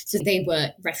Uganda. So they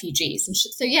were refugees. And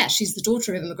so, yeah, she's the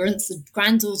daughter of immigrants, the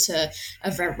granddaughter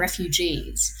of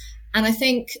refugees. And I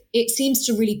think it seems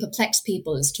to really perplex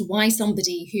people as to why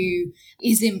somebody who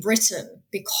is in Britain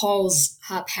because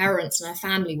her parents and her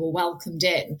family were welcomed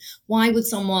in, why would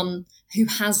someone who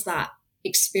has that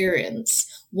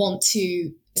experience want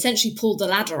to essentially pull the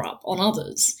ladder up on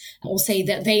others or say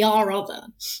that they are other?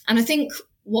 And I think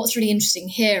what's really interesting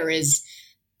here is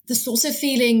the sort of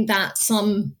feeling that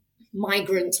some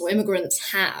migrants or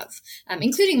immigrants have,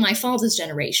 including my father's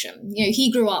generation. You know,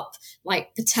 he grew up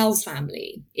like Patel's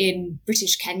family in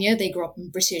British Kenya. They grew up in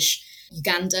British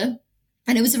Uganda.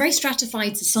 And it was a very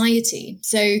stratified society.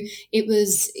 So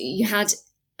you had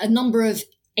a number of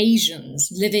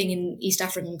Asians living in East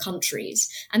African countries,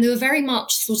 and they were very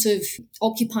much sort of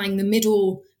occupying the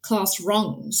middle class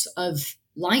rungs of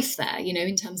life there, you know,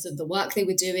 in terms of the work they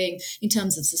were doing, in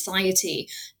terms of society.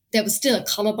 There was still a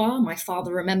colour bar. My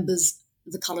father remembers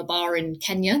the colour bar in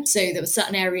Kenya. So there were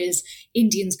certain areas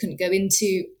Indians couldn't go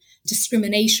into.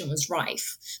 Discrimination was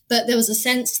rife. But there was a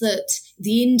sense that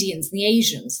the Indians and the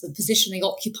Asians, the position they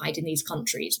occupied in these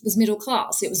countries, was middle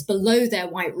class. It was below their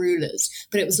white rulers,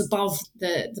 but it was above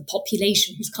the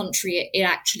population whose country it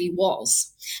actually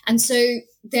was. And so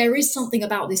there is something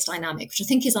about this dynamic, which I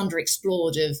think is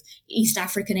underexplored, of East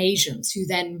African Asians who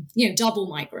then, you know, double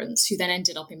migrants who then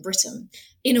ended up in Britain,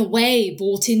 in a way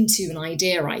bought into an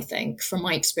idea, I think, from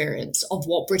my experience, of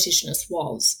what Britishness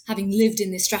was, having lived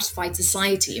in this stratified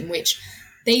society in which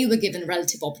they were given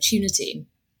relative opportunity.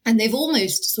 And they've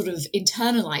almost sort of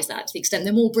internalized that to the extent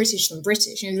they're more British than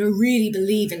British. You know, they really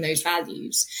believe in those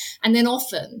values. And then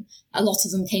often a lot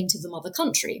of them came to the mother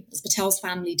country, as Patel's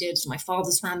family did, as my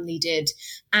father's family did.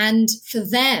 And for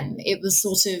them, it was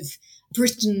sort of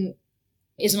Britain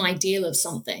is an ideal of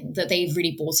something that they've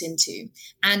really bought into.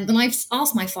 And when I've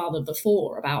asked my father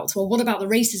before about, well, what about the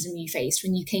racism you faced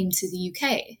when you came to the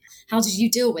UK? How did you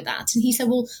deal with that? And he said,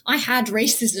 well, I had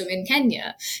racism in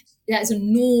Kenya. That is a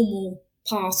normal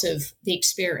part of the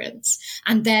experience.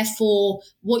 And therefore,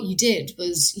 what you did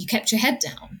was you kept your head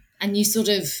down and you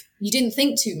didn't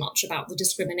think too much about the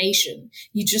discrimination.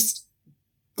 You just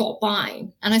got by.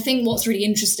 And I think what's really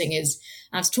interesting is,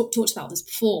 I've talked about this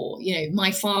before, you know,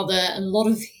 my father and a lot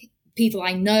of people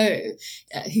I know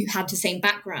who had the same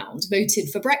background voted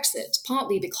for Brexit,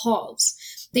 partly because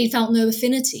they felt no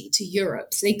affinity to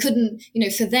Europe. So they couldn't, you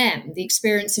know, for them, the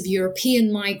experience of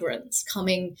European migrants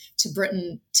coming to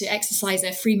Britain to exercise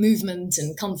their free movement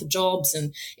and come for jobs,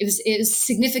 and it was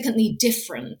significantly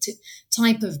different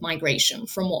type of migration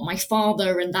from what my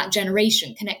father and that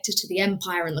generation connected to the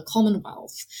empire and the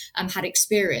Commonwealth had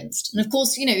experienced. And of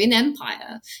course, you know, in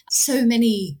empire, so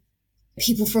many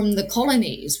people from the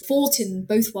colonies fought in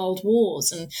both world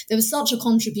wars, and there was such a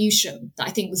contribution that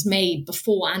I think was made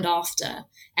before and after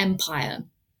empire.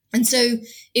 And so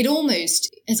it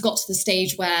almost has got to the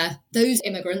stage where those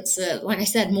immigrants are, like I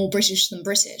said, more British than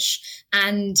British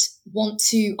and want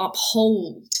to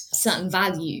uphold certain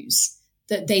values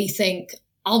that they think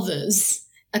others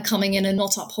are coming in and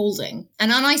not upholding.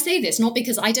 And I say this not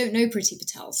because I don't know Priti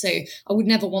Patel, so I would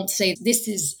never want to say this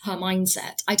is her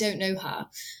mindset. I don't know her.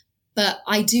 But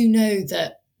I do know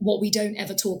that what we don't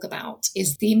ever talk about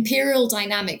is the imperial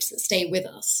dynamics that stay with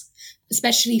us,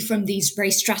 especially from these very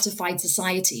stratified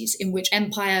societies in which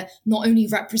empire not only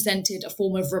represented a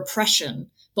form of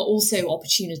repression, but also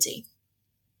opportunity.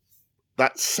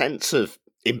 That sense of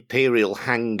imperial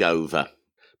hangover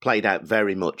played out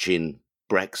very much in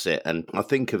Brexit. And I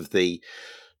think of the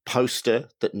poster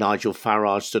that Nigel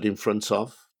Farage stood in front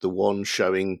of, the one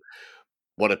showing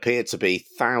what appeared to be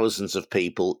thousands of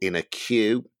people in a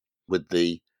queue with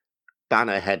the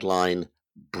banner headline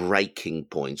 "Breaking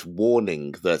Point,"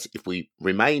 warning that if we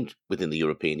remained within the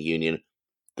European Union,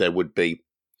 there would be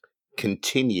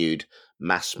continued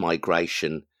mass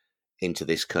migration into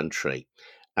this country.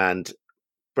 And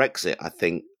Brexit, I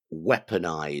think,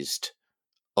 weaponized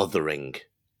othering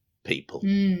people.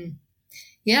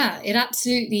 Yeah, it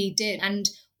absolutely did. And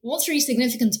what's really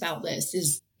significant about this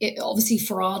is obviously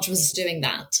Farage was doing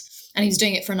that. And he was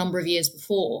doing it for a number of years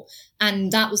before.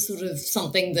 And that was sort of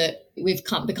something that we've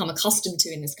become accustomed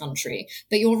to in this country.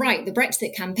 But you're right, the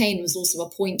Brexit campaign was also a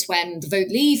point when the Vote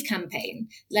Leave campaign,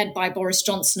 led by Boris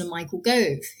Johnson and Michael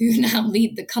Gove, who now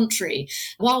lead the country,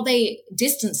 while they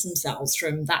distanced themselves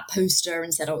from that poster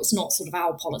and said, oh, it's not sort of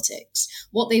our politics,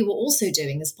 what they were also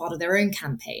doing as part of their own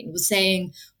campaign was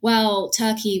saying, well,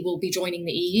 Turkey will be joining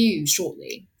the EU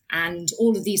shortly. And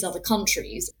all of these other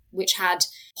countries, which had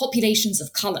populations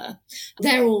of colour,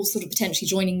 they're all sort of potentially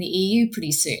joining the EU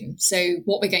pretty soon. So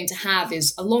what we're going to have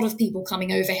is a lot of people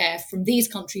coming over here from these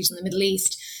countries in the Middle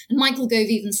East. And Michael Gove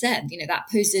even said, that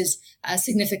poses a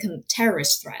significant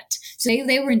terrorist threat. So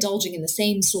they were indulging in the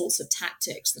same sorts of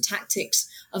tactics, the tactics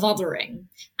of othering.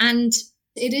 And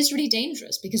it is really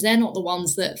dangerous because they're not the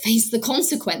ones that face the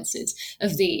consequences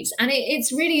of these. And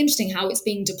it's really interesting how it's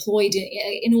being deployed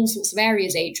in all sorts of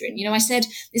areas, Adrian. I said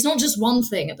it's not just one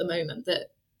thing at the moment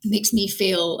that makes me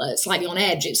feel slightly on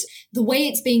edge. It's the way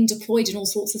it's being deployed in all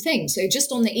sorts of things. So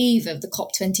just on the eve of the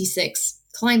COP26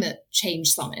 climate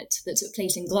change summit that took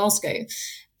place in Glasgow,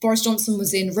 Boris Johnson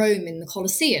was in Rome in the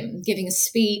Colosseum giving a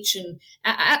speech. And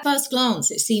at first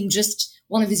glance, it seemed just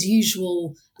one of his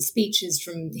usual speeches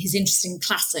from his interesting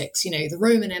classics, the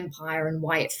Roman Empire and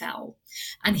why it fell.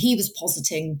 And he was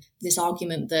positing this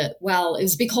argument that, well, it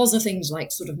was because of things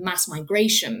like sort of mass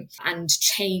migration and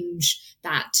change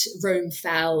that Rome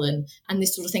fell and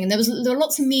this sort of thing. And there were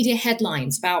lots of media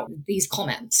headlines about these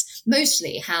comments,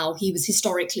 mostly how he was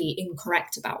historically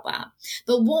incorrect about that.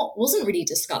 But what wasn't really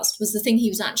discussed was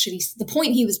the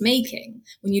point he was making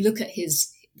when you look at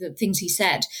the things he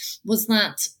said was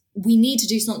that we need to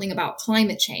do something about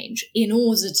climate change in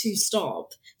order to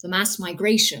stop the mass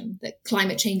migration that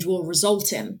climate change will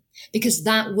result in, because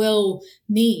that will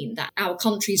mean that our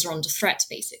countries are under threat,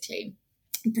 basically,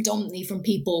 predominantly from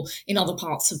people in other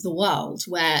parts of the world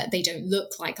where they don't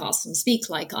look like us and speak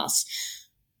like us.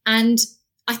 And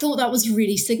I thought that was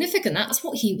really significant. That's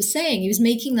what he was saying. He was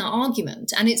making that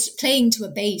argument, and it's playing to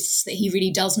a base that he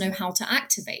really does know how to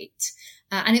activate.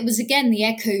 And it was, again, the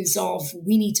echoes of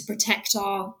we need to protect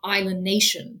our island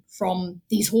nation from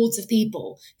these hordes of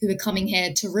people who are coming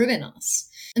here to ruin us.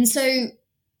 And so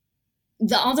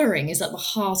the othering is at the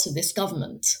heart of this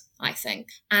government, I think.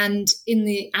 And in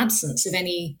the absence of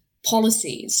any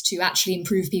policies to actually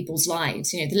improve people's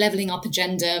lives, the levelling up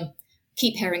agenda,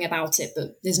 keep hearing about it,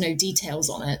 but there's no details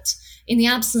on it. In the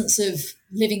absence of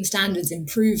living standards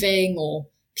improving or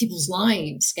people's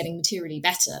lives getting materially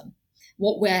better,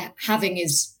 what we're having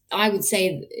is, I would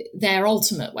say, their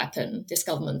ultimate weapon, this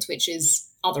government, which is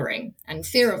othering and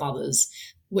fear of others,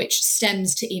 which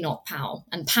stems to Enoch Powell.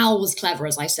 And Powell was clever,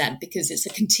 as I said, because it's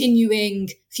a continuing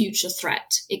future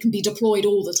threat. It can be deployed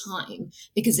all the time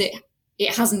because it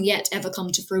hasn't yet ever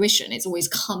come to fruition. It's always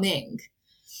coming.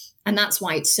 And that's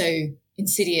why it's so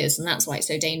insidious and that's why it's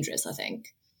so dangerous, I think.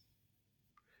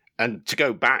 And to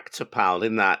go back to Powell,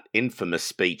 in that infamous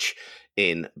speech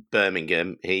in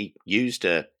Birmingham, he used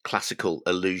a classical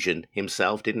allusion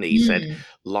himself, didn't he? He said,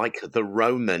 like the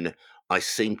Roman, I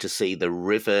seem to see the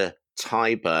river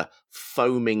Tiber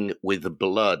foaming with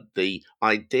blood. The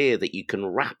idea that you can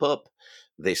wrap up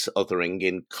this othering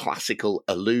in classical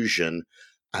allusion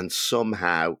and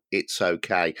somehow it's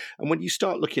okay. And when you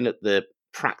start looking at the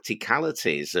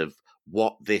practicalities of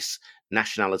what this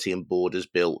Nationality and Borders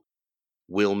Bill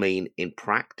will mean in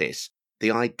practice,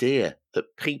 the idea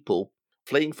that people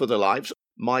fleeing for their lives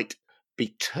might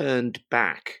be turned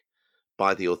back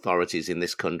by the authorities in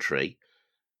this country,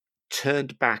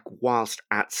 turned back whilst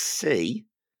at sea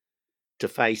to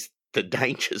face the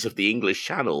dangers of the English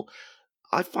Channel,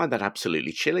 I find that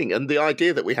absolutely chilling. And the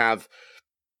idea that we have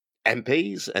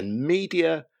MPs and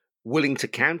media willing to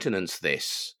countenance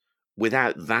this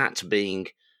without that being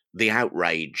the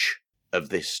outrage of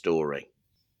this story.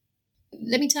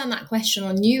 Let me turn that question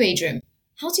on you, Adrian.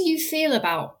 How do you feel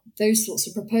about those sorts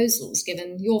of proposals,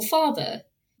 given your father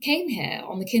came here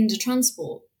on the Kinder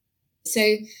transport?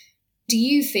 So do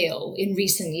you feel in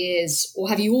recent years, or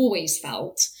have you always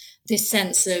felt, this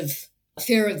sense of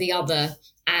fear of the other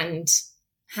and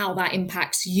how that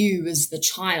impacts you as the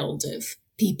child of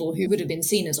people who would have been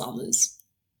seen as others?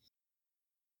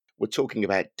 We're talking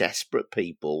about desperate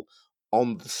people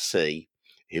on the sea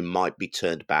who might be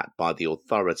turned back by the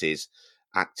authorities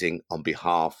acting on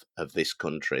behalf of this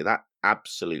country. That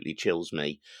absolutely chills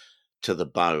me to the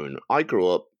bone. I grew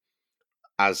up,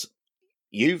 as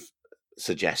you've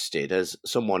suggested, as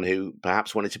someone who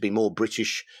perhaps wanted to be more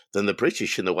British than the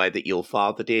British in the way that your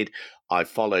father did. I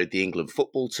followed the England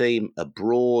football team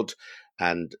abroad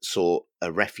and saw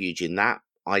a refuge in that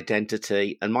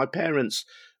identity. And my parents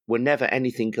were never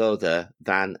anything other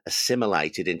than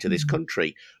assimilated into this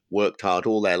country, worked hard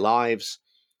all their lives,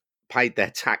 paid their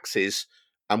taxes,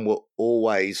 and were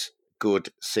always good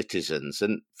citizens.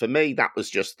 And for me, that was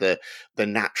just the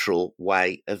natural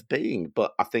way of being.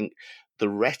 But I think the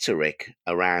rhetoric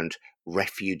around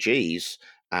refugees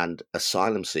and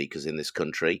asylum seekers in this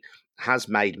country has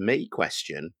made me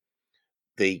question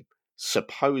the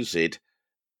supposed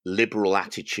liberal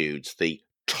attitudes, the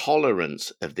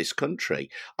tolerance of this country.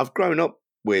 I've grown up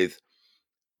with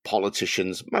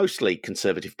politicians, mostly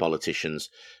conservative politicians,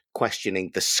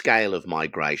 questioning the scale of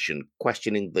migration,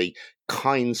 questioning the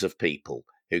kinds of people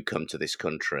who come to this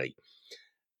country.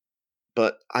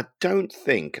 But I don't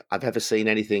think I've ever seen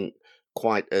anything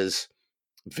quite as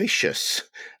vicious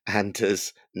and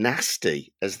as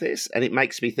nasty as this. And it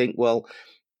makes me think, well,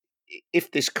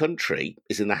 if this country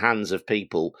is in the hands of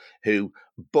people who,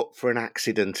 but for an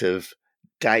accident of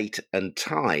date and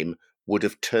time, would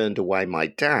have turned away my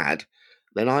dad,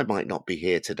 then I might not be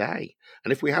here today.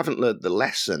 And if we haven't learned the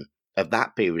lesson of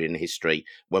that period in history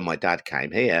when my dad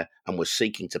came here and was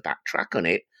seeking to backtrack on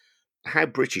it, how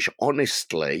British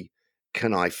honestly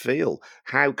can I feel?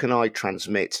 How can I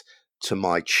transmit to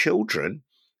my children,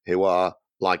 who are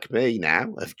like me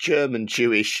now, of German,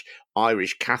 Jewish,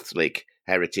 Irish, Catholic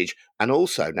heritage, and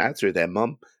also now through their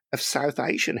mum, of South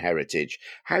Asian heritage?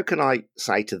 How can I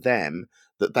say to them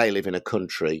that they live in a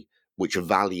country which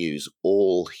values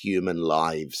all human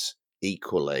lives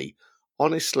equally?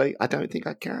 Honestly, I don't think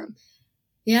I can.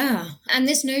 Yeah. And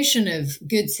this notion of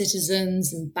good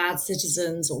citizens and bad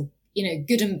citizens, or,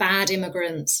 good and bad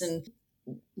immigrants, and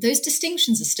those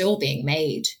distinctions are still being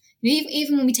made.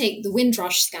 Even when we take the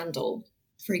Windrush scandal,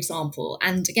 for example,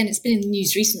 and again, it's been in the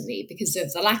news recently because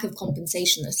of the lack of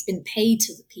compensation that's been paid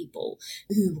to the people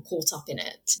who were caught up in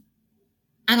it.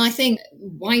 And I think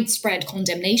widespread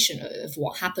condemnation of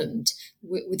what happened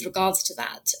with regards to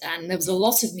that. And there was a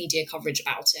lot of media coverage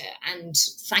about it. And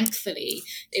thankfully,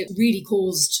 it really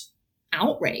caused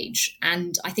outrage.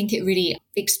 And I think it really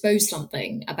exposed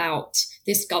something about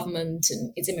this government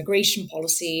and its immigration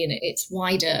policy and its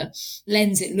wider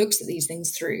lens it looks at these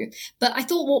things through. But I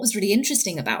thought what was really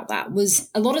interesting about that was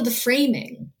a lot of the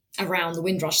framing around the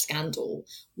Windrush scandal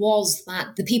was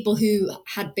that the people who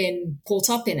had been caught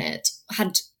up in it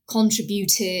had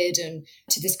contributed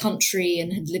to this country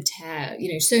and had lived here,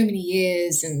 so many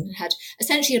years and had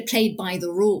essentially played by the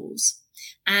rules.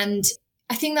 And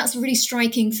I think that's a really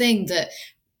striking thing, that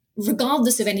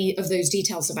regardless of any of those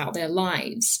details about their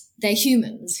lives, they're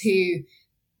humans who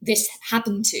this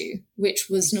happened to, which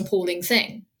was an appalling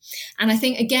thing. And I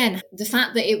think, again, the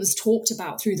fact that it was talked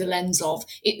about through the lens of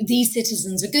these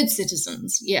citizens are good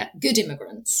citizens, good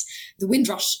immigrants. The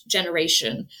Windrush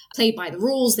generation played by the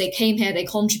rules. They came here, they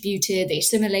contributed, they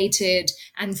assimilated.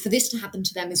 And for this to happen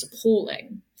to them is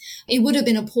appalling. It would have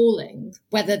been appalling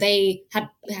whether they had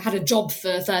had a job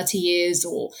for 30 years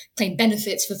or claimed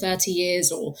benefits for 30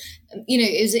 years or,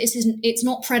 it's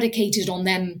not predicated on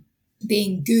them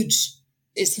being good.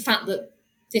 It's the fact that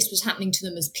this was happening to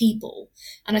them as people.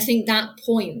 And I think that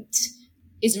point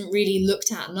isn't really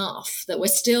looked at enough, that we're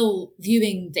still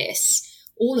viewing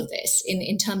all of this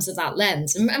in terms of that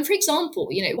lens. And for example,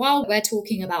 while we're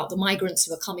talking about the migrants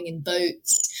who are coming in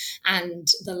boats and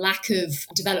the lack of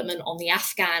development on the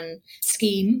Afghan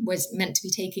scheme, was meant to be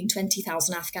taking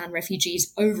 20,000 Afghan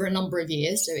refugees over a number of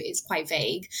years, so it is quite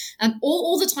vague.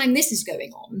 All the time this is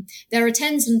going on, there are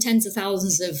tens and tens of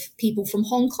thousands of people from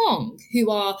Hong Kong who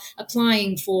are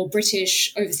applying for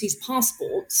British overseas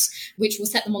passports, which will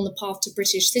set them on the path to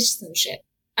British citizenship.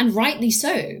 And rightly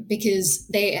so, because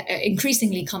they are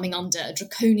increasingly coming under a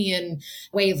draconian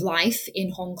way of life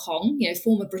in Hong Kong,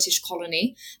 former British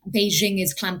colony. Beijing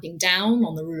is clamping down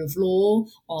on the rule of law,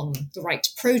 on the right to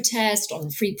protest, on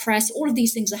the free press. All of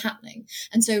these things are happening.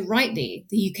 And so rightly,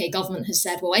 the UK government has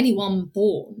said, well, anyone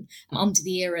born under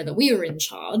the era that we were in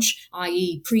charge,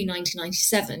 i.e.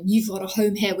 pre-1997, you've got a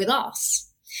home here with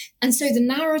us. And so the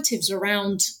narratives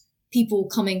around people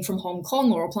coming from Hong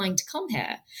Kong or applying to come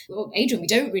here, well, Adrian, we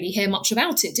don't really hear much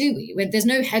about it, do we? There's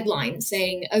no headline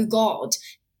saying, oh God,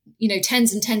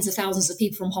 tens and tens of thousands of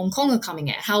people from Hong Kong are coming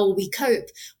here. How will we cope?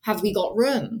 Have we got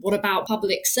room? What about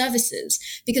public services?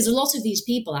 Because a lot of these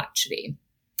people actually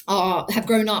have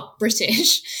grown up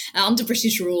British, under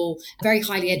British rule, very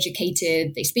highly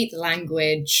educated. They speak the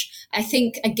language. I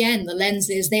think, again, the lens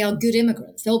is they are good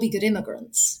immigrants. They'll be good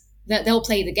immigrants. They'll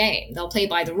play the game. They'll play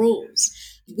by the rules.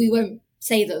 We won't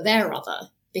say that they're other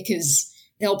because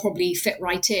they'll probably fit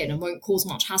right in and won't cause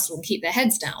much hassle and keep their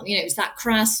heads down. It's that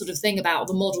crass sort of thing about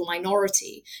the model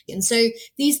minority. And so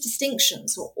these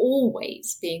distinctions are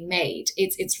always being made.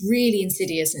 It's really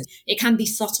insidious, and it can be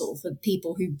subtle for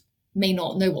people who may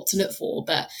not know what to look for,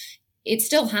 but it's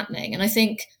still happening. And I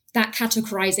think that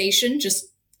categorization, just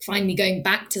finally going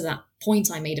back to that point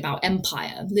I made about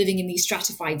empire, living in these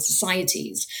stratified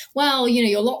societies. Well,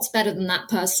 you're lots better than that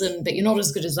person, but you're not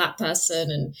as good as that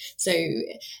person. And so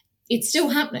it's still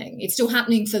happening. It's still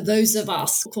happening for those of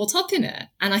us caught up in it.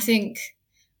 And I think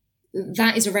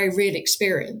that is a very real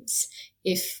experience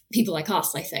if people like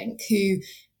us, I think, who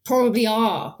probably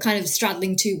are kind of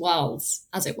straddling two worlds,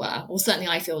 as it were, or certainly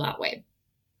I feel that way.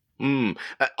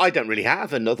 I don't really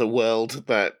have another world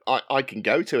that I can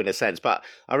go to in a sense, but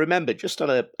I remember just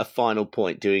on a final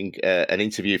point doing an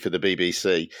interview for the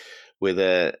BBC with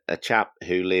a chap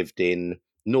who lived in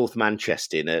North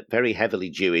Manchester in a very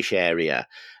heavily Jewish area,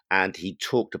 and he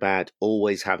talked about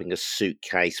always having a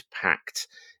suitcase packed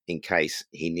in case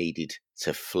he needed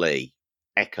to flee.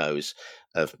 Echoes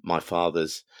of my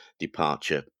father's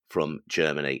departure from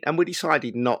Germany. And we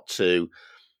decided not to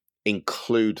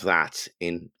include that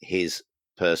in his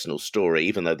personal story,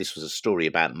 even though this was a story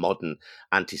about modern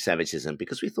anti-Semitism,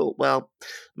 because we thought, well,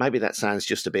 maybe that sounds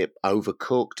just a bit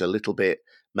overcooked, a little bit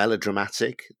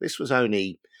melodramatic. This was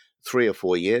only 3 or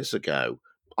 4 years ago.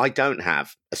 I don't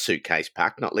have a suitcase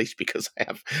packed, not least because I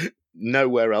have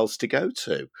nowhere else to go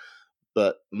to.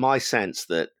 But my sense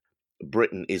that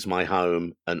Britain is my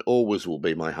home and always will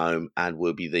be my home and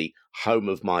will be the home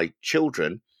of my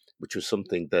children, which was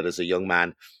something that as a young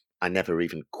man I never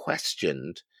even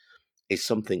questioned, is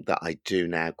something that I do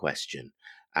now question.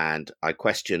 And I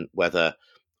question whether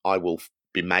I will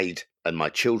be made and my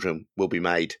children will be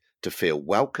made to feel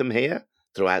welcome here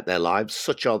throughout their lives.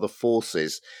 Such are the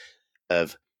forces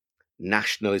of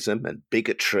nationalism and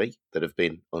bigotry that have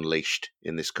been unleashed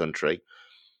in this country.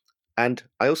 And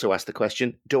I also ask the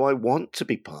question, do I want to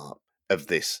be part of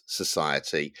this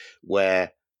society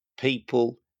where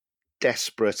people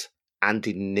desperate and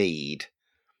in need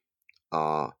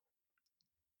are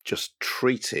just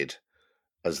treated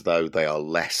as though they are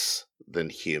less than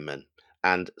human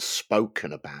and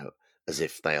spoken about as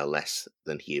if they are less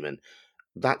than human?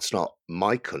 That's not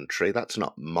my country. That's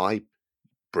not my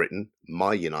Britain,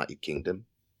 my United Kingdom.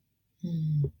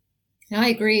 I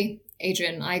agree,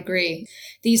 Adrian. I agree.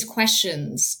 These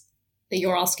questions that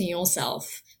you're asking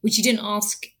yourself, which you didn't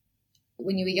ask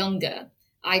when you were younger,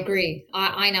 I agree.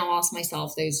 I now ask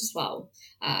myself those as well,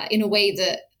 in a way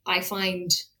that I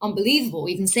find unbelievable,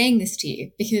 even saying this to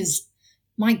you, because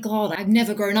my God, I've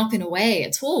never grown up in a way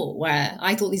at all where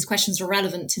I thought these questions were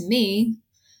relevant to me,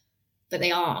 but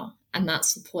they are. And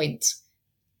that's the point.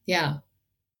 Yeah.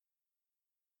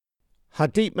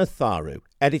 Hardeep Matharu,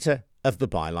 editor of the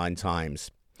Byline Times.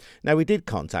 Now, we did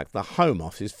contact the Home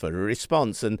Office for a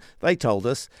response, and they told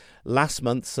us last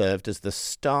month served as the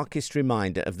starkest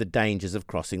reminder of the dangers of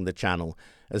crossing the Channel,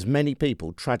 as many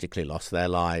people tragically lost their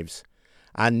lives.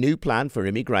 Our new plan for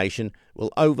immigration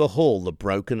will overhaul the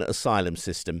broken asylum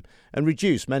system and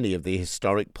reduce many of the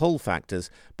historic pull factors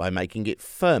by making it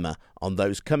firmer on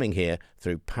those coming here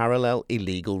through parallel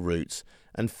illegal routes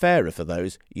and fairer for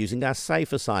those using our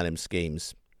safe asylum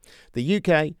schemes. The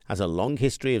UK has a long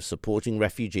history of supporting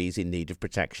refugees in need of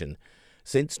protection.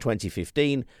 Since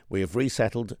 2015, we have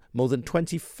resettled more than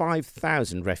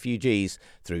 25,000 refugees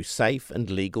through safe and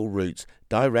legal routes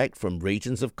direct from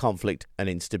regions of conflict and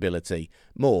instability,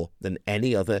 more than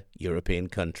any other European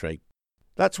country.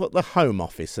 That's what the Home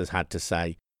Office has had to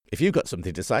say. If you've got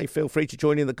something to say, feel free to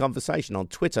join in the conversation on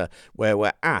Twitter, where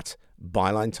we're at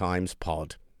Byline Times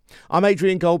Pod. I'm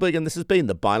Adrian Goldberg, and this has been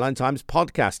the Byline Times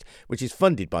podcast, which is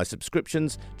funded by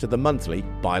subscriptions to the monthly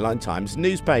Byline Times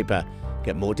newspaper.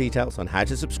 Get more details on how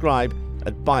to subscribe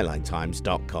at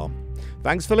bylinetimes.com.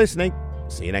 Thanks for listening.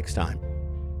 See you next time.